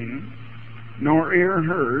seen, nor ear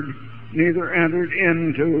heard, neither entered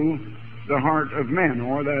into the heart of men,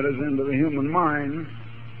 or that is into the human mind,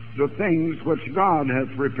 the things which God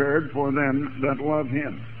hath prepared for them that love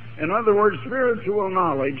him. In other words, spiritual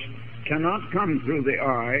knowledge cannot come through the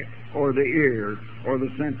eye or the ear or the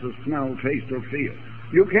sense of smell, taste, or feel.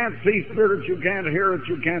 You can't see spirit, you can't hear it,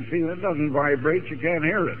 you can't feel it. It doesn't vibrate, you can't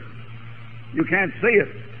hear it. You can't see it.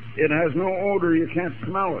 It has no odor, you can't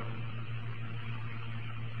smell it.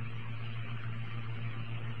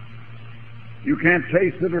 You can't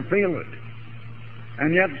taste it or feel it.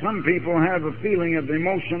 And yet some people have a feeling of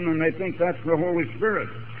emotion and they think that's the Holy Spirit.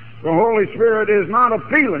 The Holy Spirit is not a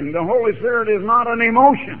feeling. The Holy Spirit is not an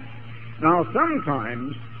emotion. Now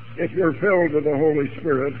sometimes, if you're filled with the Holy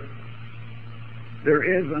Spirit, there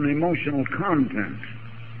is an emotional content.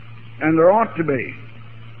 And there ought to be.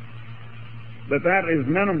 But that is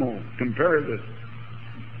minimal compared to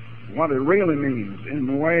what it really means in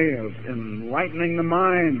the way of enlightening the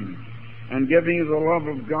mind and giving you the love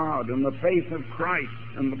of God and the faith of Christ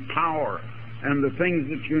and the power and the things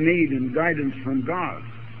that you need and guidance from God.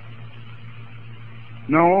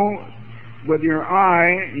 No, with your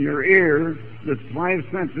eye, your ear, the five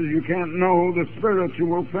senses, you can't know the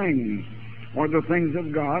spiritual things or the things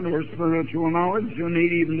of God or spiritual knowledge. You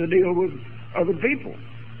need even to deal with other people.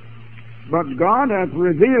 But God hath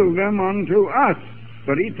revealed them unto us.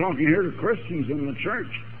 But he's talking here to Christians in the church.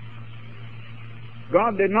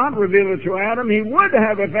 God did not reveal it to Adam. He would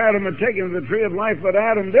have if Adam had taken the tree of life, but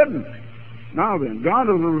Adam didn't. Now then, God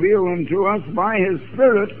will reveal them to us by his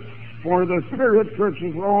Spirit, for the Spirit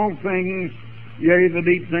searches all things, yea, the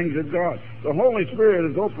deep things of God. The Holy Spirit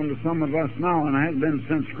is open to some of us now, and has been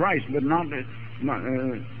since Christ, but not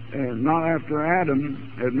after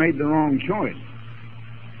Adam had made the wrong choice.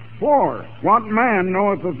 For what man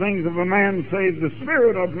knoweth the things of a man save the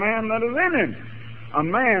spirit of man that is in him? A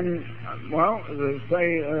man, well,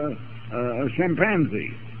 say a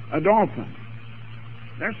chimpanzee, a dolphin.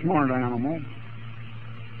 They're smart animals.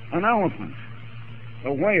 An elephant,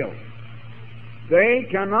 a whale. They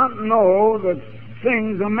cannot know the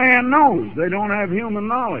things a man knows. They don't have human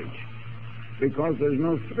knowledge because there's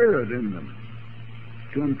no spirit in them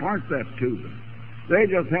to impart that to them. They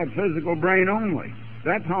just have physical brain only.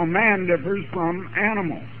 That's how man differs from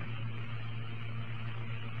animals.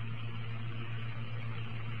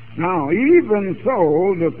 Now, even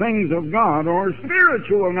so, the things of God, or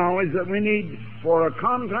spiritual knowledge that we need for a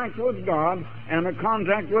contact with God and a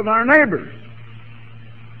contact with our neighbors,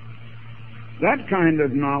 that kind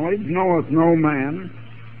of knowledge knoweth no man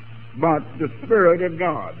but the Spirit of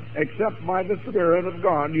God. Except by the Spirit of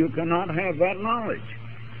God you cannot have that knowledge.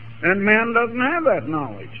 And man doesn't have that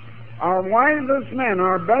knowledge. Our wisest men,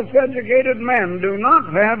 our best educated men, do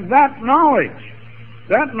not have that knowledge.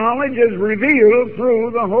 That knowledge is revealed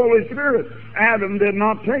through the Holy Spirit. Adam did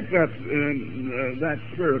not take that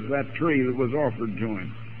spirit, that tree that was offered to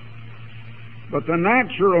him. But the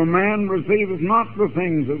natural man receiveth not the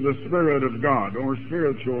things of the Spirit of God, or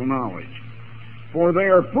spiritual knowledge. For they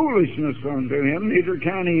are foolishness unto him, neither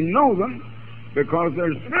can he know them, because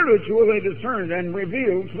they're spiritually discerned and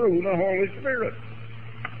revealed through the Holy Spirit,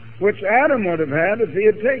 which Adam would have had if he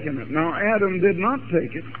had taken it. Now, Adam did not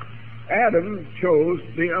take it. Adam chose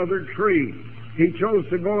the other tree. He chose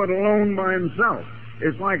to go it alone by himself.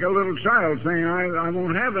 It's like a little child saying, I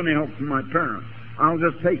won't have any help from my parents. I'll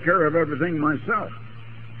just take care of everything myself.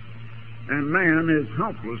 And man is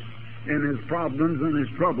helpless in his problems and his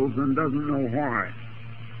troubles and doesn't know why.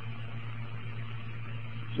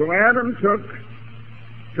 So Adam took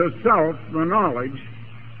to self the knowledge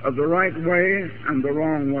of the right way and the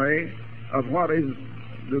wrong way, of what is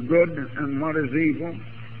the good and what is evil.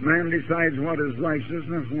 Man decides what is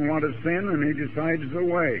righteousness and what is sin, and he decides the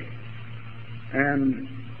way. And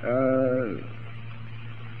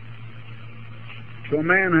so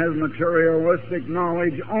man has materialistic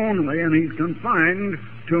knowledge only, and he's confined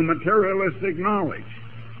to materialistic knowledge.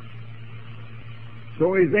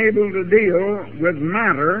 So he's able to deal with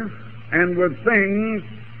matter and with things,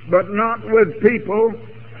 but not with people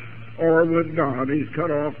or with God. He's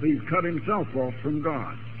cut himself off from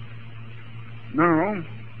God. Now,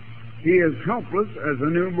 he is helpless as a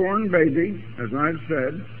newborn baby, as I've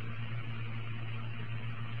said.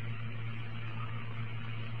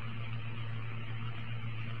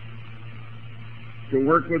 To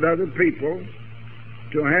work with other people,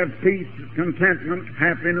 to have peace, contentment,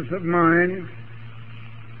 happiness of mind,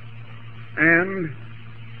 and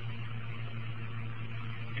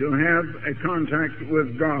to have a contact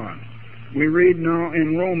with God. We read now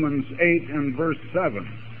in Romans 8 and verse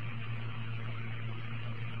 7.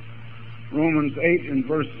 Romans 8 and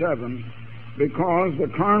verse 7, because the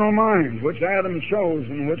carnal mind, which Adam chose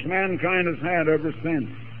and which mankind has had ever since,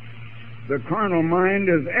 The carnal mind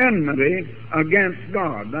is enmity against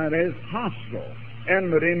God. That is, hostile.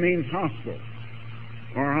 Enmity means hostile,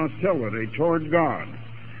 or hostility toward God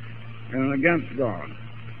and against God.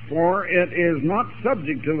 For it is not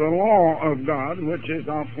subject to the law of God, which is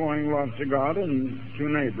outflowing love to God and to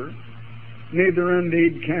neighbor, neither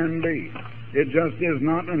indeed can be. It just is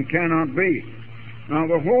not and cannot be. Now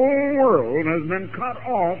the whole world has been cut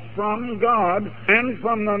off from God and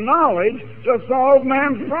from the knowledge to solve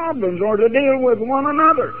man's problems or to deal with one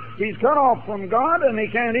another. He's cut off from God and he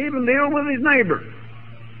can't even deal with his neighbor.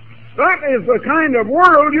 That is the kind of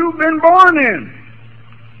world you've been born in.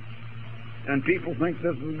 And people think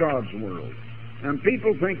this is God's world. And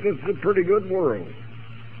people think this is a pretty good world.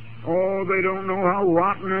 Oh, they don't know how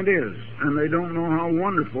rotten it is. And they don't know how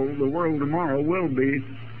wonderful the world tomorrow will be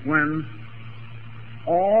when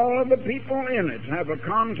all of the people in it have a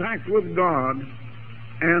contact with God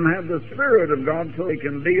and have the Spirit of God so they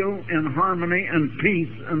can deal in harmony and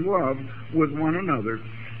peace and love with one another.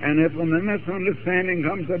 And if when the misunderstanding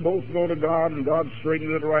comes, they both go to God and God straightens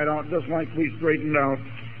it right out, just like we straightened out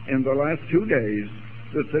in the last 2 days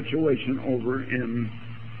the situation over in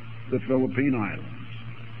the Philippine Islands.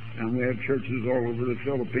 And we have churches all over the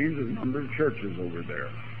Philippines. There's a number of churches over there.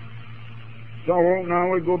 So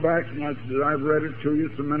now we go back, and I've read it to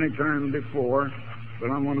you so many times before,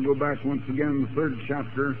 but I want to go back once again, the 3rd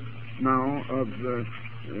chapter now of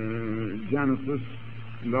Genesis,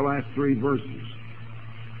 in the last 3 verses.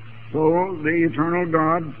 So the eternal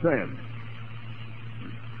God said,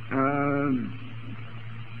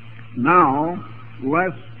 now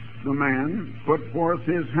lest the man put forth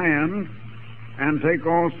his hand and take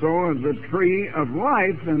also of the tree of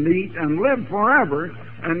life and eat and live forever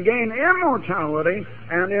and gain immortality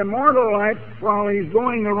and immortal life while he's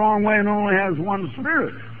going the wrong way and only has one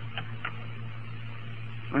spirit.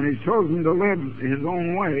 And he's chosen to live his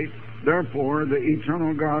own way. Therefore, the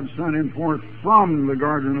eternal God sent him forth from the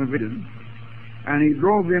Garden of Eden, and he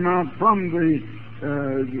drove him out from the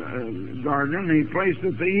garden. He placed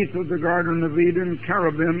at the east of the Garden of Eden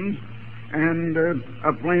cherubims and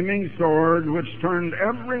a flaming sword which turned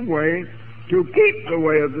every way to keep the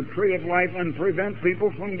way of the tree of life and prevent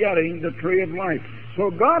people from getting the tree of life. So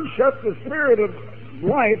God shut the spirit of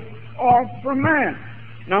life off from man.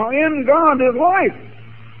 Now in God is life.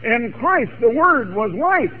 In Christ the Word was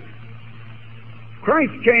life.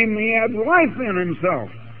 Christ came, he had life in himself.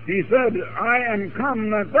 He said, I am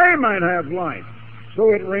come that they might have life.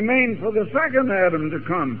 So it remained for the second Adam to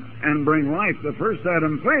come and bring life. The first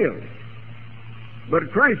Adam failed.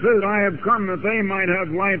 But Christ said, I have come that they might have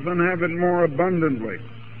life and have it more abundantly.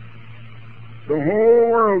 The whole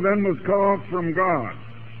world then was cut off from God.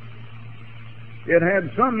 It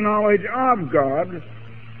had some knowledge of God,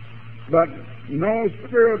 but no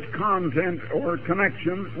spirit content or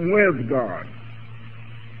connection with God.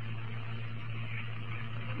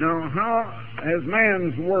 Now, how has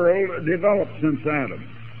man's world developed since Adam?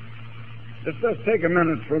 Let's take a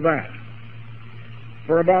minute for that.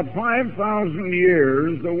 For about 5,000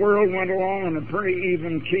 years, the world went along on a pretty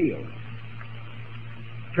even keel.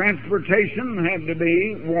 Transportation had to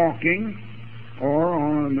be walking, or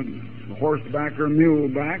on horseback or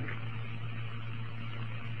muleback,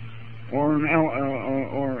 or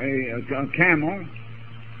a camel.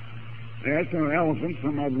 Yes, an elephant.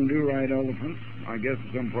 Some of them do ride elephants, I guess,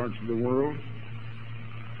 in some parts of the world.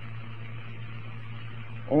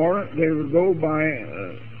 Or they would go by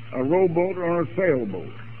a rowboat or a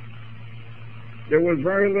sailboat. There was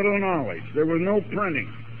very little knowledge. There was no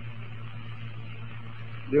printing.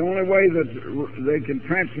 The only way that they could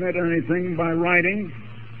transmit anything by writing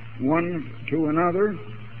one to another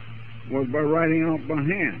was by writing out by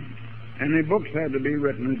hand. And the books had to be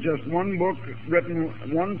written. It's just one book written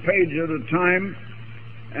 1 page at a time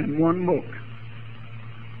and one book.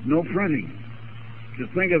 No printing.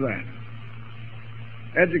 Just think of that.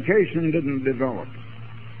 Education didn't develop.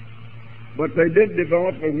 But they did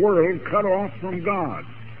develop a world cut off from God.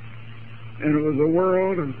 And it was a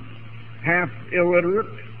world half illiterate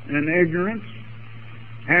and ignorance,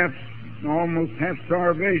 almost half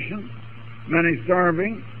starvation, many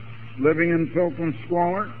starving, living in filth and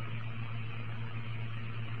squalor.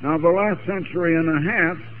 Now, the last century and a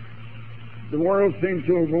half, the world seems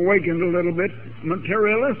to have awakened a little bit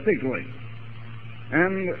materialistically.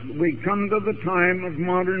 And we come to the time of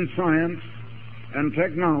modern science and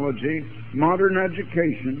technology, modern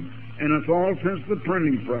education, and it's all since the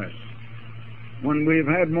printing press, when we've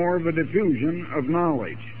had more of a diffusion of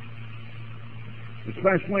knowledge.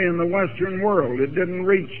 Especially in the Western world. It didn't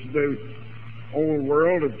reach the old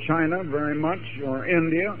world of China very much, or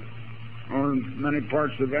India, or many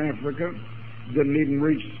parts of Africa. Didn't even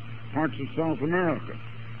reach parts of South America.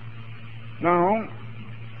 Now,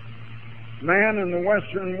 man in the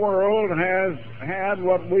Western world has had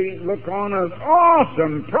what we look on as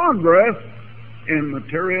awesome progress in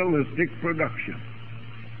materialistic production.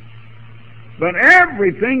 But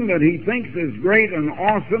everything that he thinks is great and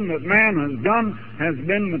awesome that man has done has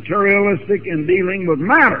been materialistic in dealing with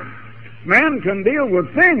matter. Man can deal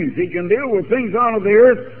with things. He can deal with things out of the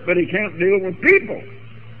earth, but he can't deal with people.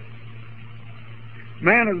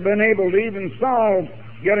 Man has been able to even solve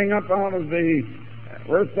getting up out of the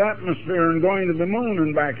Earth's atmosphere and going to the moon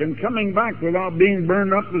and back, and coming back without being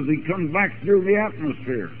burned up as he comes back through the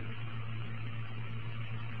atmosphere.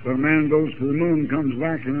 But a man goes to the moon, comes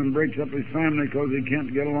back, and then breaks up his family because he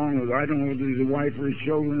can't get along with, I don't know whether he's a wife or his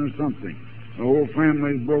children or something. The whole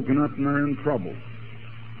family is broken up and they're in trouble.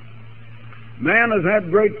 Man has had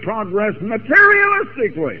great progress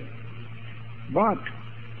materialistically, but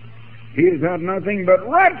he has had nothing but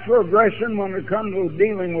retrogression when it comes to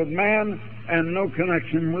dealing with man and no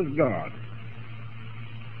connection with God.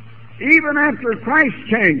 Even after Christ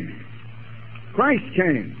came.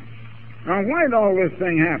 Now, why did all this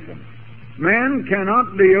thing happen? Man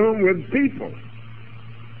cannot deal with people.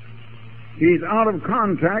 He's out of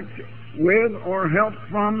contact with or help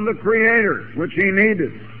from the Creator, which he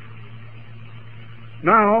needed.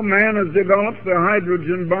 Now, man has developed the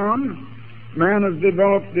hydrogen bomb. Man has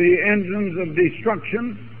developed the engines of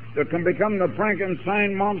destruction that can become the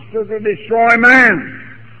Frankenstein monster to destroy man.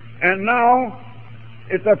 And now,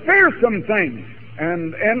 it's a fearsome thing.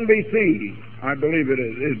 And NBC, I believe it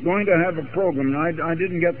is going to have a program. I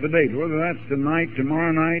didn't get the date, whether that's tonight,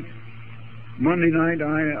 tomorrow night, Monday night,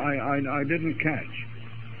 I didn't catch.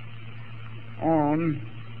 On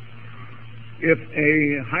if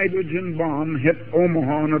a hydrogen bomb hit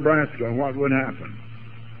Omaha, Nebraska, what would happen?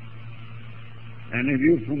 Any of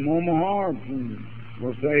you from Omaha or from,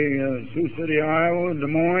 we'll say, Sioux City, Iowa, Des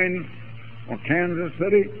Moines, or Kansas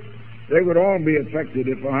City, they would all be affected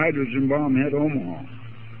if a hydrogen bomb hit Omaha.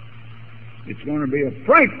 It's going to be a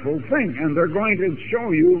frightful thing, and they're going to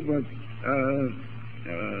show you with,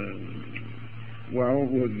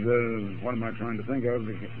 what am I trying to think of,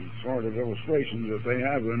 the sort of illustrations that they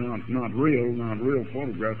have. They're not real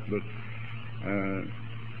photographs, but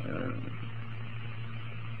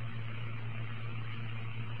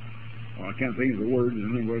I can't think of the words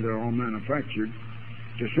anyway. They're all manufactured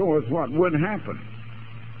to show us what would happen.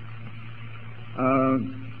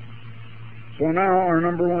 So now our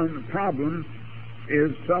number one problem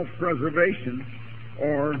is self-preservation,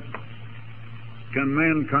 or can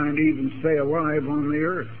mankind even stay alive on the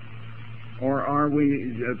earth? Or are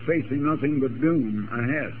we facing nothing but doom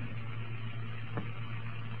ahead?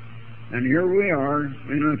 And here we are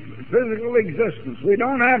in a physical existence. We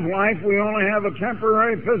don't have life, we only have a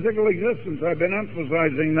temporary physical existence. I've been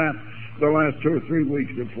emphasizing that the last 2 or 3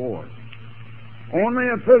 weeks before. Only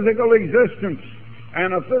a physical existence,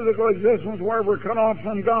 and a physical existence where we're cut off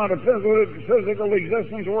from God, a physical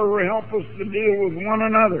existence where we're helpless to deal with one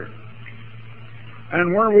another,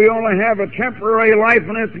 and where we only have a temporary life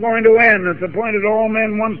and it's going to end. It's appointed all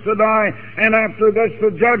men once to die, and after this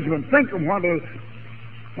the judgment. Think of what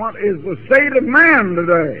is the state of man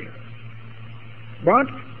today. But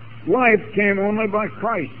life came only by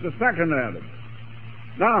Christ, the second Adam.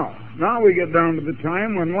 Now we get down to the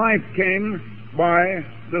time when life came by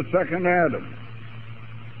the second Adam.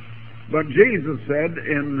 But Jesus said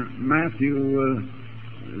in Matthew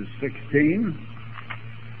 16,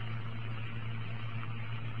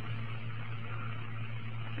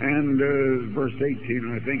 and verse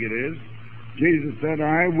 18, I think it is, Jesus said,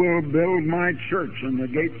 I will build my church, and the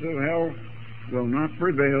gates of hell will not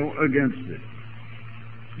prevail against it.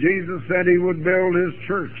 Jesus said he would build his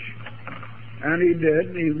church, and he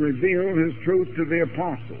did. He revealed his truth to the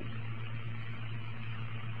apostles.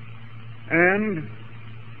 And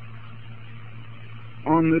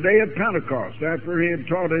on the day of Pentecost, after he had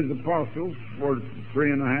taught his apostles for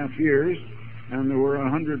 3.5 years, and there were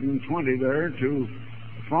 120 there to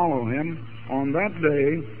follow him, on that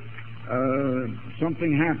day,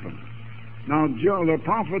 something happened. Now, the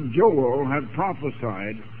prophet Joel had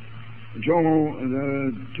prophesied, Joel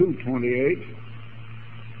 2:28,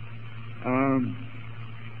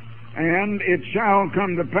 and it shall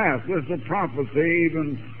come to pass. This is a prophecy,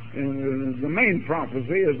 even the main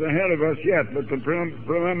prophecy is ahead of us yet, but the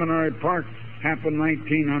preliminary part happened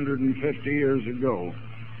 1950 years ago.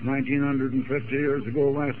 1950 years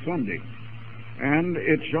ago last Sunday. And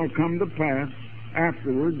it shall come to pass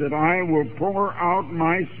afterward that I will pour out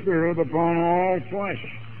my Spirit upon all flesh.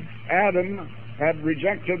 Adam had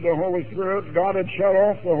rejected the Holy Spirit. God had shut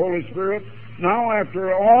off the Holy Spirit. Now,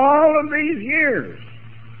 after all of these years,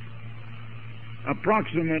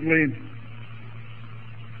 approximately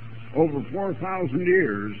over 4,000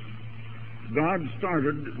 years, God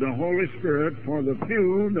started the Holy Spirit for the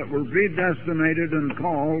few that were predestinated and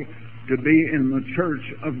called to be in the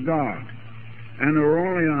church of God. And there were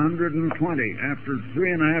only 120 after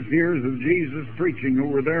 3.5 years of Jesus preaching who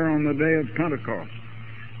were there on the day of Pentecost.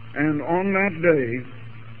 And on that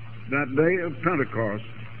day of Pentecost,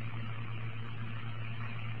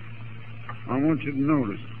 I want you to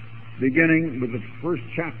notice, beginning with the first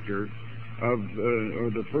chapter of, or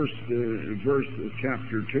the first verse of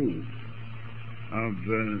chapter 2 of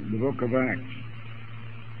the book of Acts.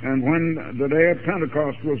 And when the day of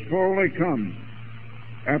Pentecost was fully come,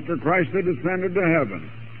 after Christ had ascended to heaven,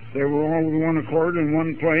 they were all with one accord in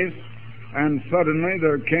one place, and suddenly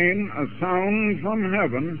there came a sound from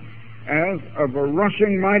heaven as of a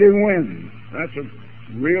rushing mighty wind. That's a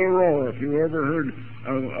real roar. If you ever heard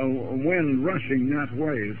a wind rushing that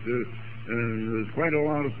way, there's quite a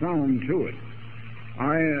lot of sound to it.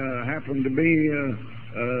 I happened to be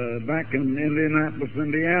back in Indianapolis,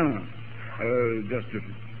 Indiana, just a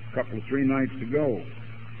couple of 3 nights ago,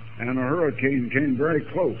 and a hurricane came very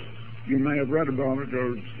close. You may have read about it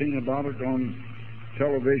or seen about it on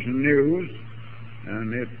television news,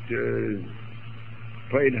 and it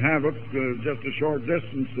played havoc just a short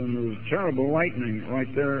distance, and there was terrible lightning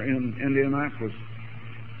right there in Indianapolis,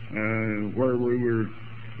 where we were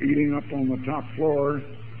eating up on the top floor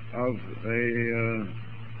of a,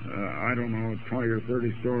 I don't know, 20 or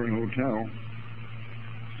 30-story hotel.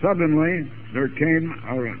 Suddenly, there came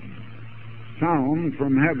a sound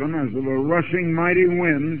from heaven as of a rushing mighty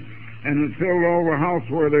wind, and it filled all the house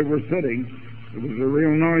where they were sitting. It was a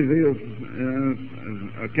real noisy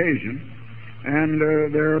occasion. And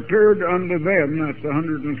there appeared unto them, that's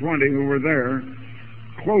 120 who were there,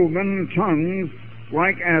 cloven tongues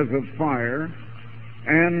like as of fire,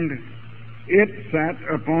 and it sat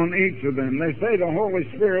upon each of them. They say the Holy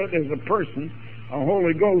Spirit is a person, a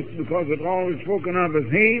Holy Ghost, because it's always spoken of as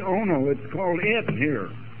He. Oh no, it's called it here.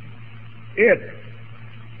 It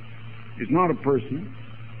is not a person.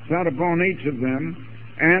 Sat upon each of them,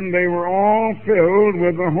 and they were all filled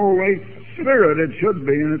with the Holy Spirit. It should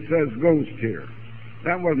be, and it says ghost here.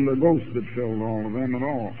 That wasn't the ghost that filled all of them at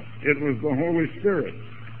all. It was the Holy Spirit.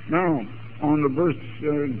 Now, on the verse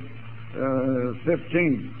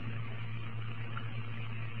 15,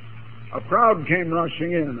 a crowd came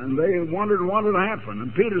rushing in, and they wondered what had happened.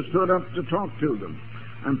 And Peter stood up to talk to them.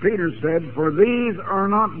 And Peter said, "For these are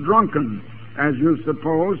not drunken, as you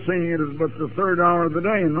suppose, seeing it is but the 3rd hour of the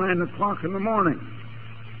day, 9 o'clock in the morning.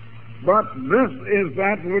 But this is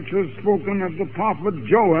that which was spoken of the prophet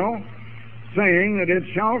Joel, saying that it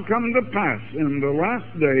shall come to pass in the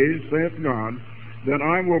last days, saith God, that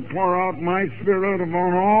I will pour out my Spirit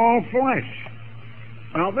upon all flesh."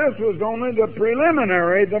 Now this was only the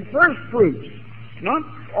preliminary, the first fruits, not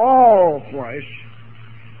all flesh,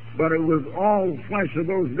 but it was all flesh of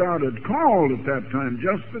those God had called at that time,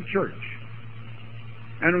 just the church.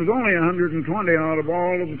 And it was only 120 out of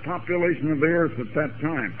all of the population of the earth at that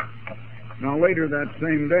time. Now later that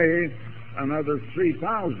same day, another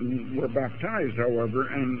 3,000 were baptized, however,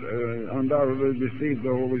 and undoubtedly received the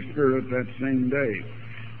Holy Spirit that same day.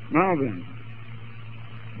 Now then,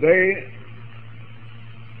 they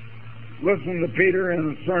listened to Peter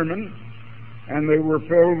in a sermon, and they were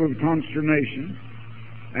filled with consternation.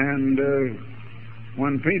 And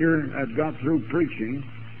when Peter had got through preaching,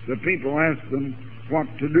 the people asked them what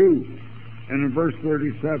to do. And in verse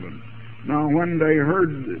 37, now when they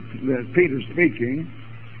heard that Peter speaking,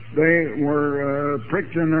 they were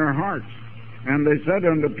pricked in their hearts. And they said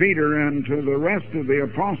unto Peter and to the rest of the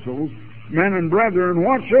apostles, "Men and brethren,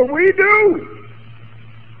 what shall we do?"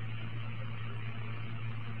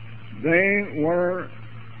 They were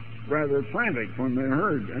rather frantic when they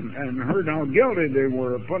heard and heard how guilty they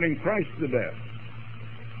were of putting Christ to death.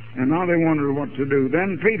 And now they wondered what to do.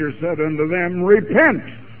 Then Peter said unto them, "Repent,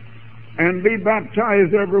 and be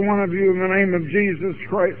baptized every one of you in the name of Jesus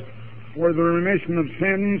Christ for the remission of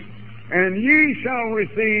sins, and ye shall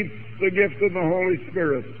receive the gift of the Holy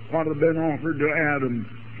Spirit," what had been offered to Adam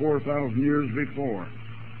 4,000 years before.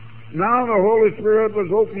 Now the Holy Spirit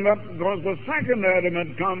was opened up because the second Adam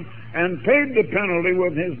had come and paid the penalty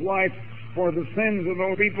with his life for the sins of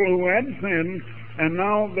those people who had sinned, and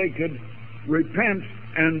now they could repent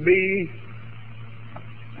and be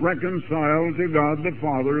reconciled to God the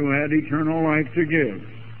Father, who had eternal life to give.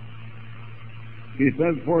 He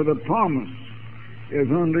says, "For the promise is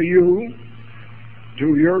unto you,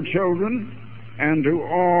 to your children, and to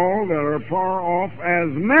all that are far off, as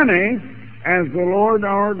many as the Lord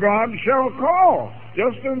our God shall call."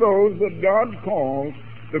 Just to those that God calls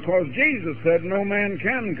because Jesus said, no man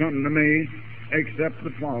can come to me except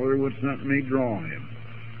the Father which sent me draw him.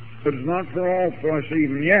 But it's not for all flesh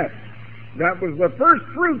even yet. That was the first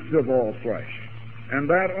fruits of all flesh, and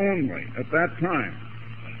that only at that time.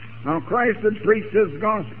 Now Christ had preached his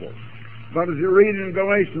gospel, but as you read in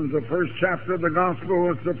Galatians, the first chapter, the gospel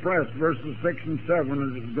was suppressed. Verses 6 and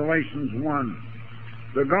 7 is Galatians 1.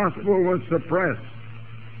 The gospel was suppressed.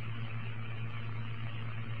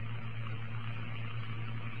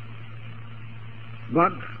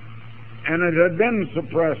 And it had been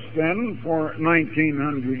suppressed then for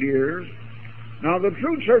 1900 years. Now the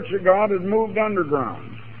true Church of God had moved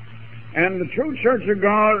underground. And the true Church of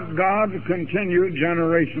God continued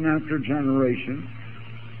generation after generation.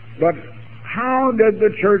 But how did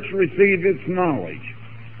the church receive its knowledge?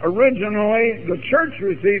 Originally, the church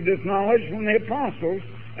received its knowledge from the apostles,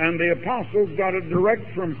 and the apostles got it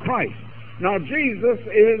direct from Christ. Now Jesus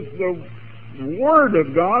is the Word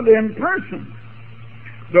of God in person.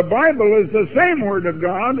 The Bible is the same Word of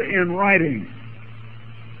God in writing.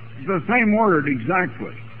 It's the same Word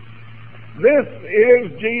exactly. This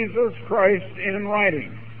is Jesus Christ in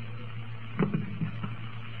writing.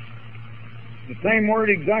 The same Word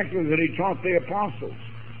exactly that he taught the apostles.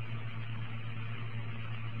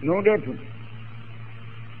 No difference.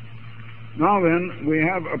 Now then, we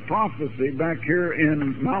have a prophecy back here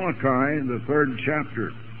in Malachi, the 3rd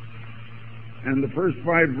chapter, and the first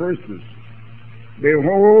 5 verses.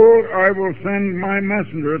 Behold, I will send my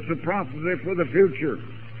messenger. It's a prophecy for the future.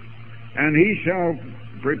 And he shall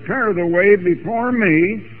prepare the way before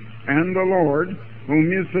me, and the Lord,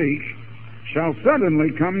 whom you seek, shall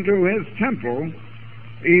suddenly come to his temple,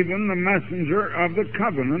 even the messenger of the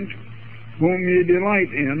covenant, whom ye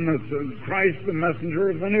delight in. That's Christ, the messenger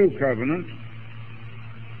of the new covenant.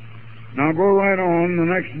 Now go right on, the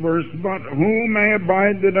next verse. But who may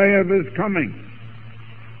abide the day of his coming?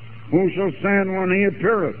 Who shall stand when he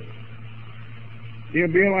appeareth? He'll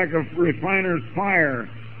be like a refiner's fire,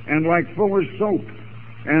 and like fuller's soap.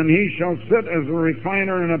 And he shall sit as a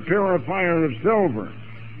refiner and a purifier of silver.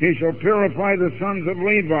 He shall purify the sons of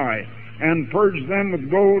Levi, and purge them with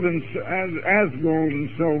gold and as gold and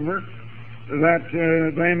silver, that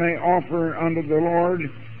they may offer unto the Lord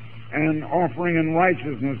an offering in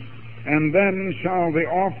righteousness. And then shall the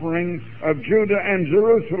offering of Judah and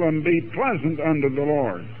Jerusalem be pleasant unto the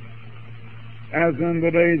Lord, as in the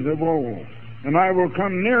days of old. And I will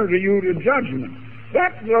come near to you to judgment.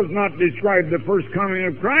 That does not describe the first coming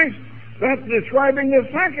of Christ. That's describing the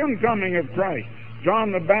second coming of Christ.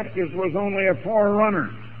 John the Baptist was only a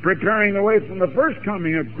forerunner, preparing the way from the first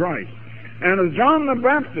coming of Christ. And as John the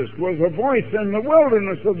Baptist was a voice in the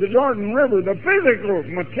wilderness of the Jordan River, the physical,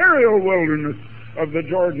 material wilderness of the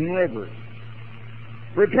Jordan River,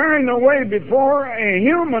 preparing the way before a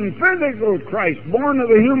human, physical Christ, born of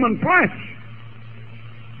the human flesh,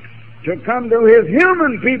 to come to his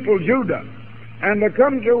human people, Judah, and to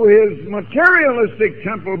come to his materialistic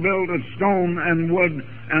temple built of stone and wood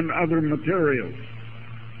and other materials.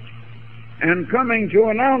 And coming to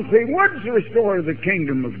announce he would restore the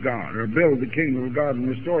kingdom of God, or build the kingdom of God and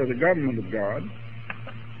restore the government of God.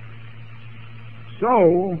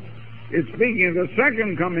 So, it's speaking of the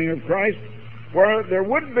second coming of Christ, where there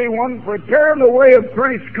would be one prepare the way of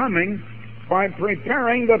Christ's coming by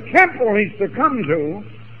preparing the temple he's to come to.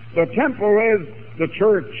 The temple is the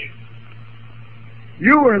church.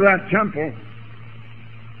 You are that temple.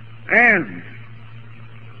 And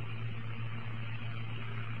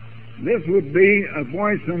this would be a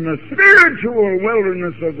voice in the spiritual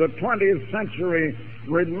wilderness of the 20th century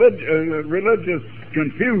religious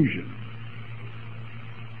confusion,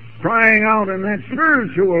 crying out in that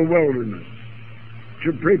spiritual wilderness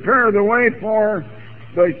to prepare the way for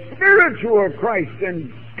the spiritual Christ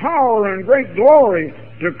in power and great glory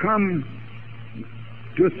to come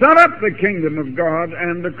to set up the kingdom of God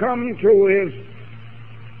and to come to his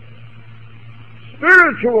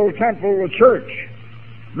spiritual temple, the church,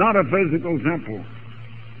 not a physical temple.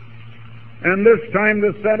 And this time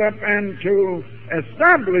to set up and to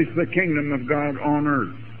establish the kingdom of God on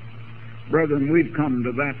earth. Brethren, we've come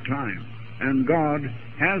to that time, and God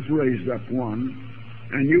has raised up one,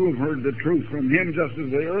 and you have heard the truth from him just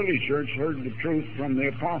as the early church heard the truth from the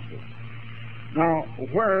apostles. Now,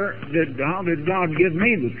 how did God give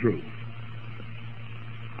me the truth?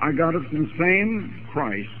 I got it from the same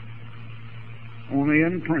Christ, only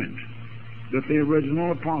in print, that the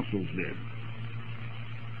original apostles did.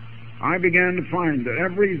 I began to find that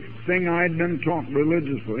everything I'd been taught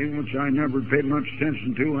religiously, which I never paid much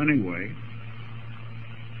attention to anyway,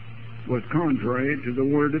 was contrary to the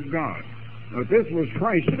Word of God. But this was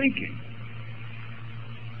Christ speaking.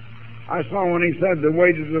 I saw when he said the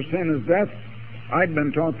wages of sin is death, I'd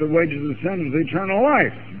been taught the wages of sin is eternal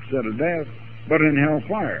life instead of death, but in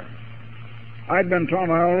hellfire. I'd been taught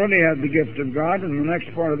I already had the gift of God, and the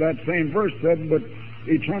next part of that same verse said, but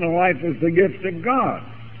eternal life is the gift of God.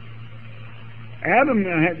 Adam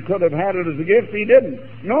could have had it as a gift. He didn't.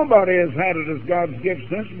 Nobody has had it as God's gift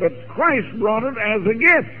since, but Christ brought it as a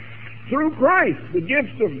gift. Through Christ, the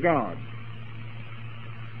gifts of God.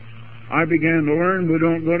 I began to learn we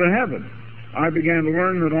don't go to heaven. I began to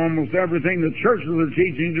learn that almost everything the churches are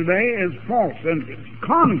teaching today is false and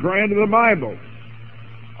contrary to the Bible.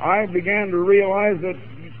 I began to realize that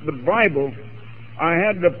the Bible, I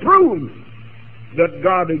had to prove that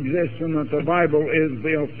God exists and that the Bible is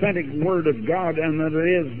the authentic Word of God and that it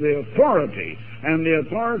is the authority and the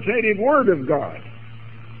authoritative Word of God.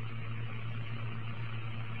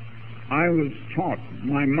 I was taught,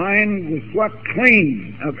 my mind was swept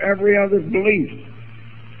clean of every other belief,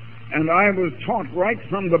 and I was taught right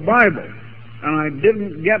from the Bible, and I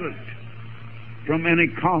didn't get it from any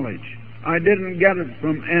college. I didn't get it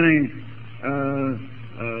from any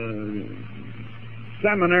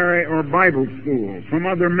seminary or Bible school, from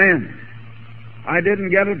other men. I didn't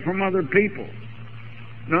get it from other people.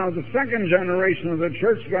 Now, the second generation of the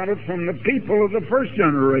church got it from the people of the first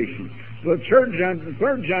generation. The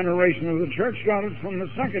third generation of the church got it from the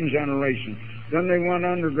second generation. Then they went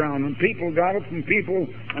underground, and people got it from people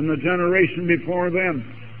and the generation before them.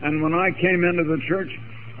 And when I came into the church,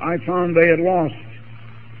 I found they had lost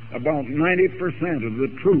about 90% of the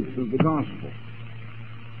truth of the gospel.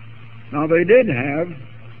 Now, they did have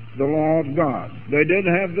the law of God. They did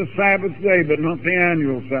have the Sabbath day, but not the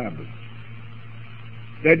annual Sabbath.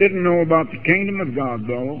 They didn't know about the kingdom of God,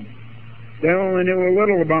 though. They only knew a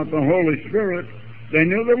little about the Holy Spirit. They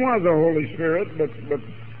knew there was a Holy Spirit, but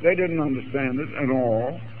they didn't understand it at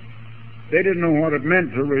all. They didn't know what it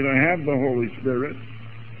meant to really have the Holy Spirit.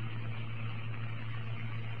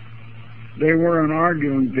 They were an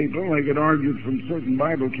arguing people. They could argue from certain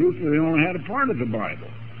Bible truths, but they only had a part of the Bible.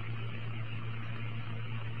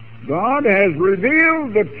 God has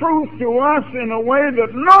revealed the truth to us in a way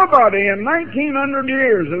that nobody in 1900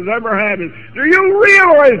 years has ever had it. Do you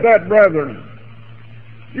realize that, brethren?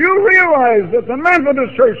 Do you realize that the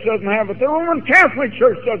Methodist Church doesn't have it? The Roman Catholic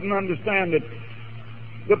Church doesn't understand it.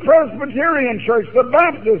 The Presbyterian Church, the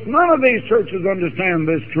Baptist, none of these churches understand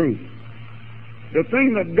this truth. The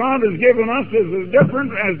thing that God has given us is as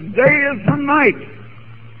different as day is from night.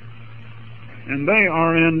 And they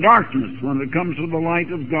are in darkness when it comes to the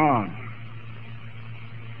light of God.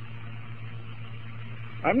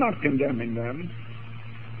 I'm not condemning them.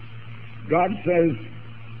 God says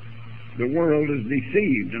the world is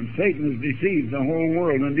deceived, and Satan has deceived the whole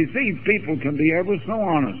world. And deceived people can be ever so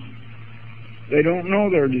honest. They don't know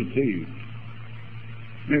they're deceived.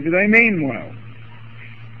 Maybe they mean well.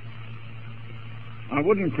 I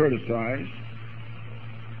wouldn't criticize.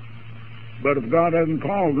 But if God hasn't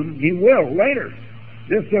called them, He will later.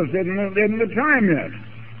 This just isn't the time yet.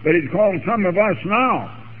 But He's called some of us now.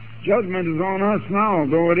 Judgment is on us now,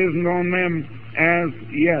 though it isn't on them as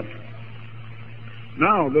yet.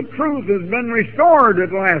 Now, the truth has been restored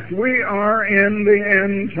at last. We are in the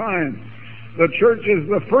end time. The church is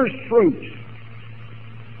the first fruits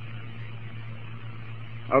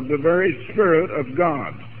of the very Spirit of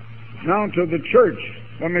God. Now to the church,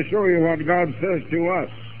 let me show you what God says to us.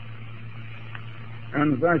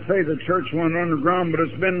 And as I say, the church went underground, but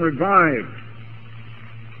it's been revived.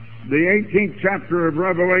 The 18th chapter of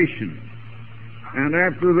Revelation. And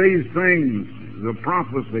after these things, the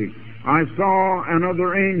prophecy, I saw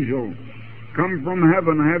another angel come from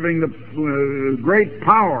heaven, having the great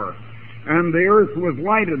power, and the earth was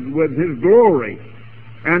lighted with his glory.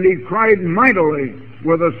 And he cried mightily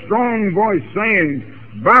with a strong voice, saying,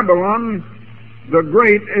 Babylon the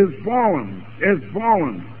great is fallen,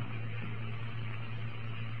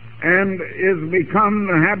 and is become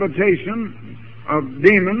the habitation of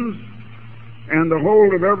demons, and the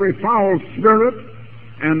hold of every foul spirit,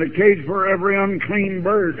 and the cage for every unclean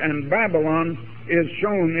bird. And Babylon is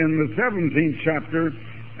shown in the 17th chapter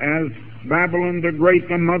as Babylon the great,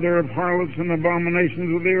 the mother of harlots and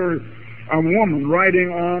abominations of the earth, a woman riding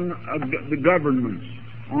on the governments,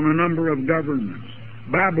 on a number of governments.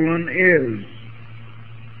 Babylon is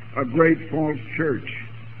a great false church.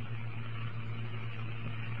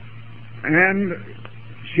 And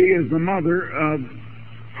she is the mother of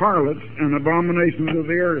harlots and abominations of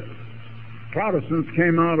the earth. Protestants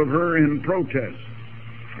came out of her in protest.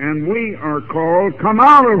 And we are called, come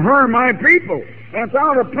out of her, my people. That's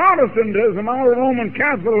out of Protestantism, out of Roman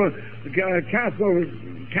Catholic.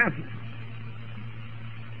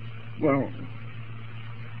 Well,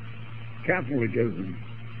 Catholicism,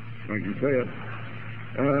 if I can say it.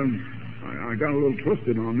 I got a little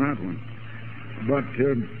twisted on that one. But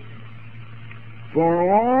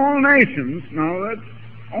for all nations, now that's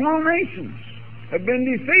all nations have been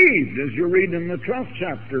deceived, as you read in the 12th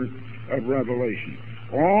chapter of Revelation.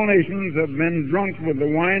 All nations have been drunk with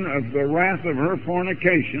the wine of the wrath of her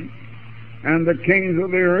fornication, and the kings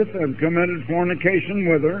of the earth have committed fornication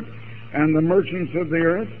with her, and the merchants of the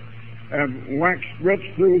earth have waxed rich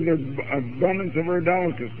through the abundance of her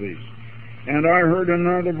delicacies. And I heard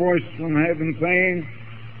another voice from heaven saying,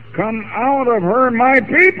 Come out of her, my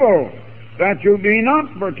people, that you be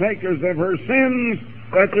not partakers of her sins,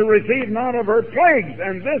 that you receive not of her plagues.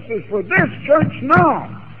 And this is for this church now,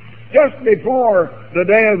 just before the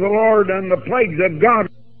day of the Lord and the plagues of God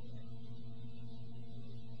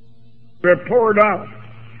were poured out,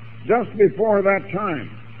 just before that time.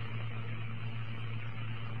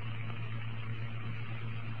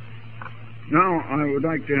 Now, I would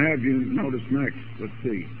like to have you notice next, let's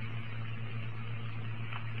see.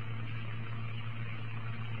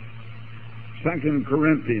 Second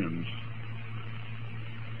Corinthians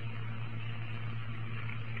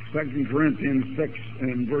 6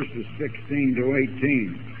 and verses 16 to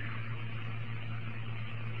 18.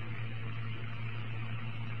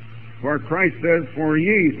 For Christ says, For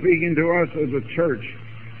ye, speaking to us as a church,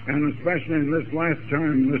 and especially in this last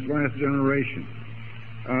time, this last generation,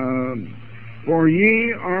 for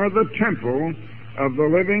ye are the temple of the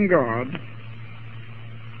living God,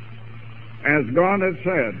 as God hath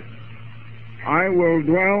said, I will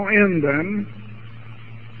dwell in them,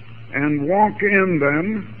 and walk in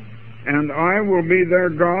them, and I will be their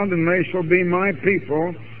God, and they shall be my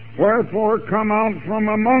people. Wherefore come out from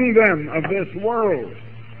among them of this world,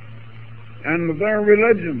 and of their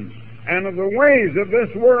religions, and of the ways of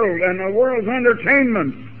this world, and the world's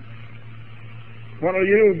entertainment. What'll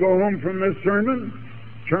you do? Go home from this sermon,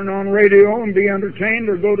 turn on radio and be entertained,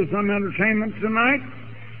 or go to some entertainment tonight?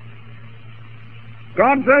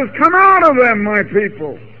 God says, Come out of them, my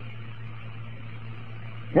people.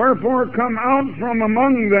 Wherefore come out from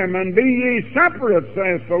among them, and be ye separate,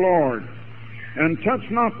 saith the Lord, and touch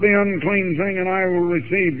not the unclean thing, and I will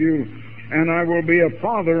receive you, and I will be a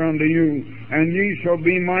father unto you, and ye shall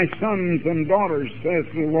be my sons and daughters,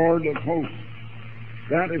 saith the Lord of hosts.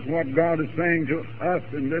 That is what God is saying to us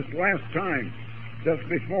in this last time, just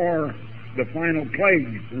before the final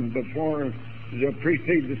plagues and before the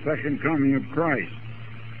precede the second coming of Christ.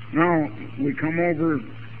 Now, we come over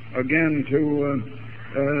again to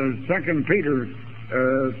 2 Peter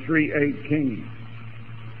 3:18.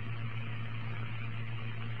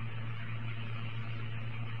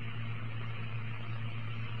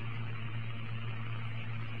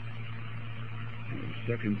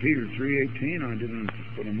 Second Peter 3:18. I didn't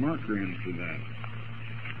put a marker in for that.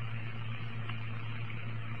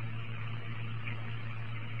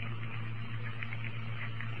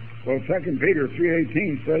 Well, 2 Peter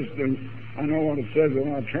 3:18 says, I know what it says,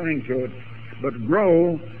 I'm not turning to it, but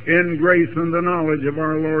grow in grace and the knowledge of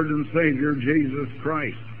our Lord and Savior, Jesus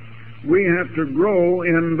Christ. We have to grow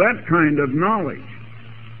in that kind of knowledge.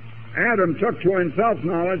 Adam took to himself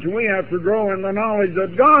knowledge, and we have to grow in the knowledge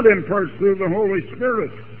that God imparts through the Holy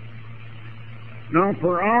Spirit. Now,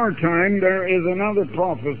 for our time, there is another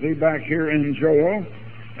prophecy back here in Joel,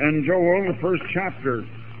 and Joel, the first chapter.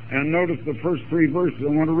 And notice the first 3 verses. I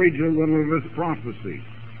want to read you a little of this prophecy.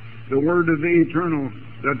 The word of the Eternal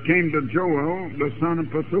that came to Joel, the son of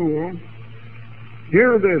Pethuel.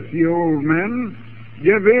 Hear this, ye old men.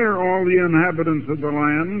 Give ear, all the inhabitants of the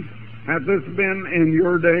land. Hath this been in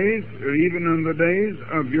your days, or even in the days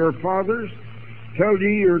of your fathers? Tell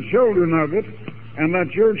ye your children of it, and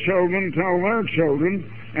let your children tell their children,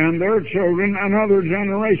 and their children another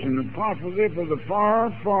generation. A prophecy for the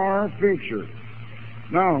far, far future.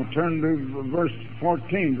 Now, turn to verse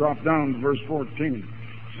 14. Drop down to verse 14.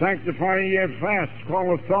 Sanctify ye a fast,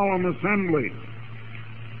 call a solemn assembly.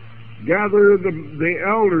 Gather the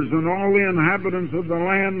elders and all the inhabitants of the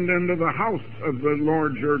land into the house of the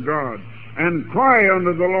Lord your God, and cry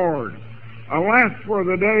unto the Lord. Alas, for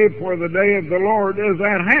the day of the Lord is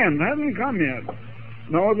at hand. It hasn't come yet.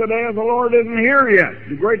 No, the day of the Lord isn't here yet.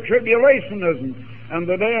 The great tribulation isn't. And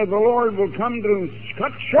the day of the Lord will come to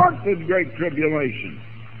cut short the great tribulation.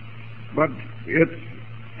 But it's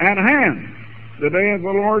at hand. The day of the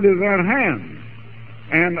Lord is at hand.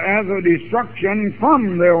 And as a destruction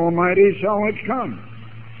from the Almighty shall it come.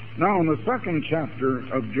 Now, in the second chapter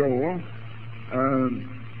of Joel,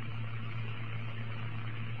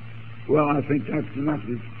 well, I think that's enough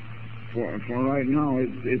for right now.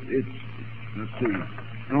 It's let's see.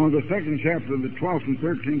 Now, in the second chapter, the 12th and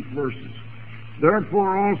 13th verses.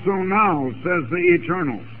 Therefore also now, says the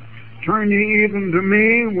Eternal, turn ye even to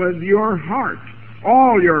me with your heart,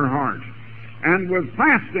 all your heart, and with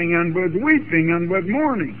fasting, and with weeping, and with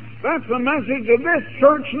mourning. That's the message of this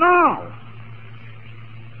church now.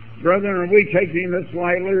 Brethren, are we taking this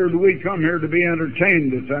lightly, or do we come here to be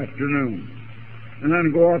entertained this afternoon and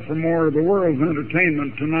then go out for more of the world's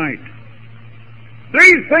entertainment tonight?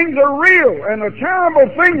 These things are real, and a terrible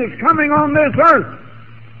thing is coming on this earth.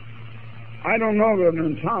 I don't know that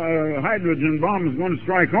a hydrogen bomb is going to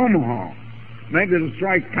strike Omaha. Maybe it'll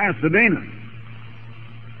strike Pasadena.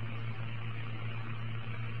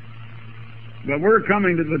 But we're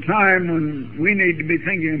coming to the time when we need to be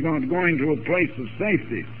thinking about going to a place of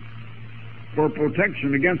safety for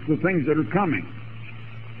protection against the things that are coming.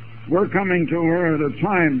 We're coming to her at a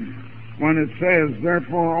time when it says,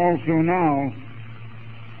 therefore also now,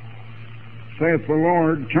 saith the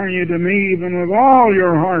Lord, turn ye to me even with all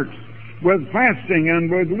your hearts, with fasting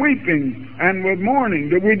and with weeping and with mourning.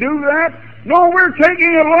 Did we do that? No, we're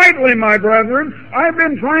taking it lightly, my brethren. I've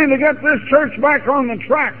been trying to get this church back on the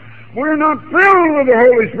track. We're not filled with the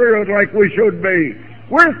Holy Spirit like we should be.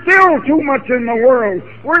 We're still too much in the world.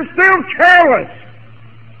 We're still careless.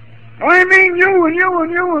 I mean you and you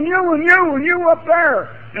and you and you and you and you up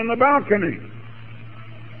there in the balcony.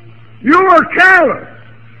 You are careless,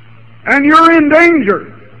 and you're in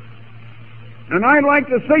danger. And I'd like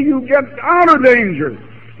to see you get out of danger,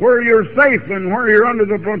 where you're safe and where you're under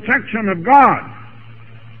the protection of God.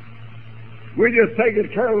 We just take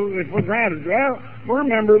it carelessly for granted. Well, we're a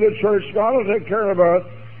member of the church. God will take care of us.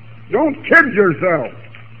 Don't kid yourself.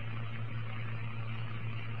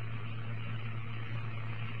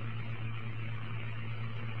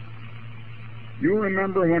 You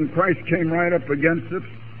remember when Christ came right up against it,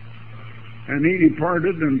 and he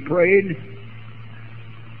departed and prayed,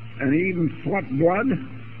 and he even sweat blood?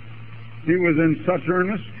 He was in such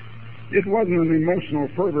earnest. It wasn't an emotional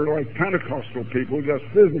fervor like Pentecostal people, just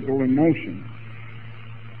physical emotion.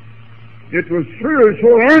 It was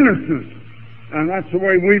spiritual earnestness, and that's the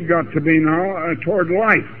way we've got to be now toward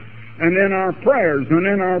life, and in our prayers, and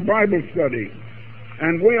in our Bible study.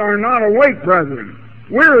 And we are not awake, brethren.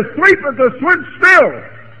 We're asleep at the switch still.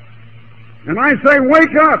 And I say,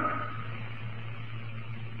 wake up.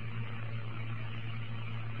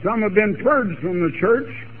 Some have been purged from the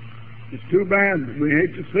church. It's too bad. We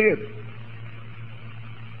hate to see it.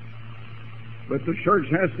 But the church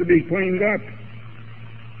has to be cleaned up.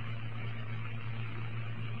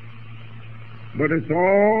 But it's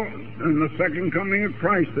all in the second coming of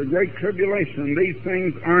Christ, the great tribulation. These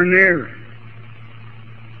things are near.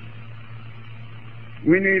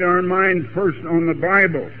 We need our minds first on the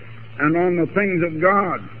Bible and on the things of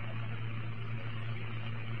God.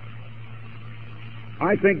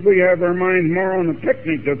 I think we have our minds more on the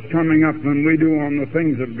picnic that's coming up than we do on the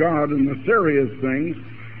things of God and the serious things.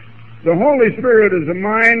 The Holy Spirit is a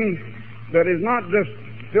mind that is not just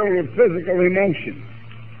filled with physical emotion,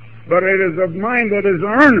 but it is a mind that is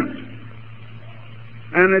earnest.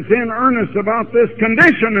 And it's in earnest about this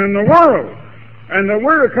condition in the world, and that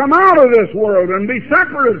we're to come out of this world and be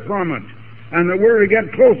separate from it, and that we're to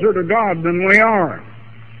get closer to God than we are.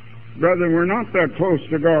 Brother, we're not that close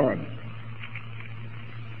to God.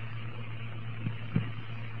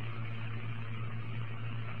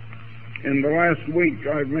 In the last week,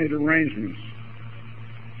 I've made arrangements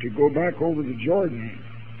to go back over to Jordan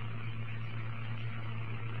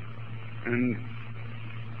and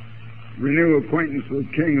renew acquaintance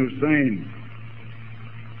with King Hussein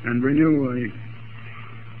and renew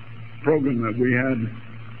a program that we had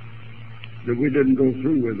that we didn't go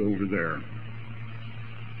through with over there.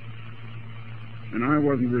 And I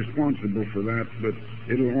wasn't responsible for that, but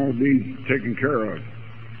it'll all be taken care of.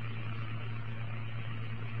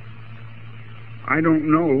 I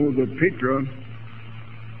don't know that Petra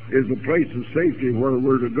is a place of safety where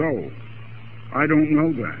we're to go. I don't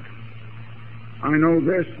know that. I know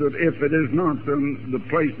this, that if it is not, then the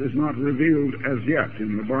place is not revealed as yet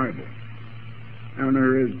in the Bible. And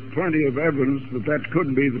there is plenty of evidence that that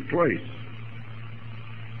could be the place.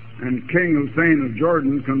 And King Hussein of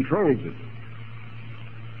Jordan controls it.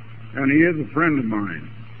 And he is a friend of mine.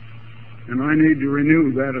 And I need to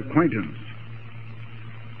renew that acquaintance.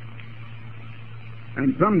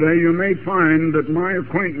 And someday you may find that my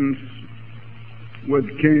acquaintance with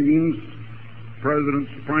kings, presidents,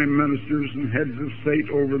 prime ministers, and heads of state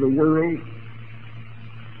over the world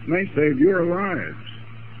may save your lives.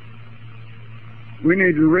 We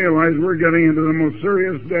need to realize we're getting into the most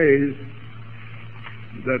serious days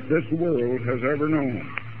that this world has ever known.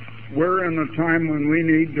 We're in a time when we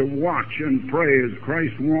need to watch and pray as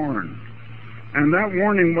Christ warned. And that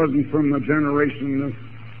warning wasn't from the generation of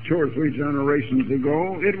 2 or 3 generations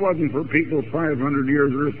ago. It wasn't for people 500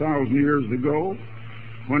 years or 1,000 years ago.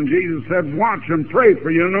 When Jesus said, watch and pray,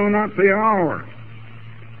 for you know not the hour.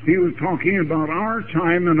 He was talking about our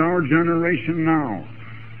time and our generation now.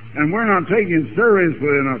 And we're not taking it seriously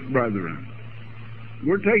enough, brethren.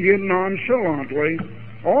 We're taking it nonchalantly.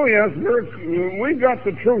 Oh, yes, we've got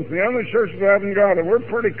the truth. The other churches haven't got it. We're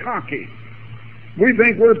pretty cocky. We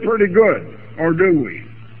think we're pretty good, or do we?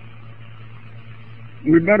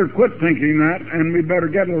 We better quit thinking that, and we better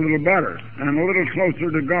get a little better and a little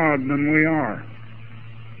closer to God than we are.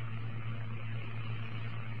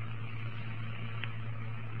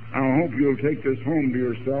 I hope you'll take this home to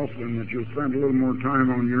yourself and that you'll spend a little more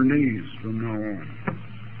time on your knees from now on.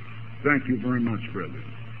 Thank you very much, brother.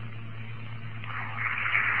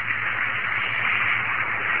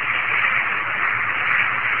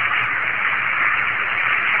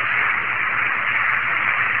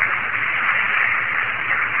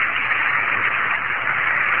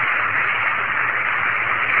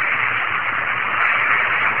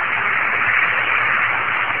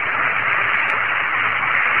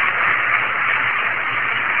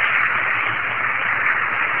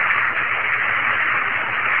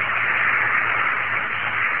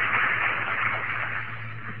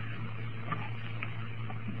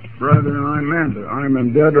 Brethren, I meant it. I'm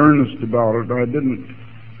in dead earnest about it. I didn't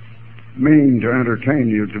mean to entertain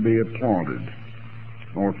you to be applauded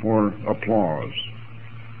or for applause.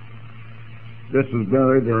 This is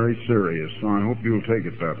very, very serious, so I hope you'll take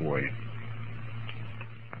it that way.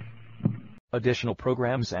 Additional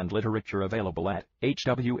programs and literature available at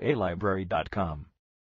hwalibrary.com.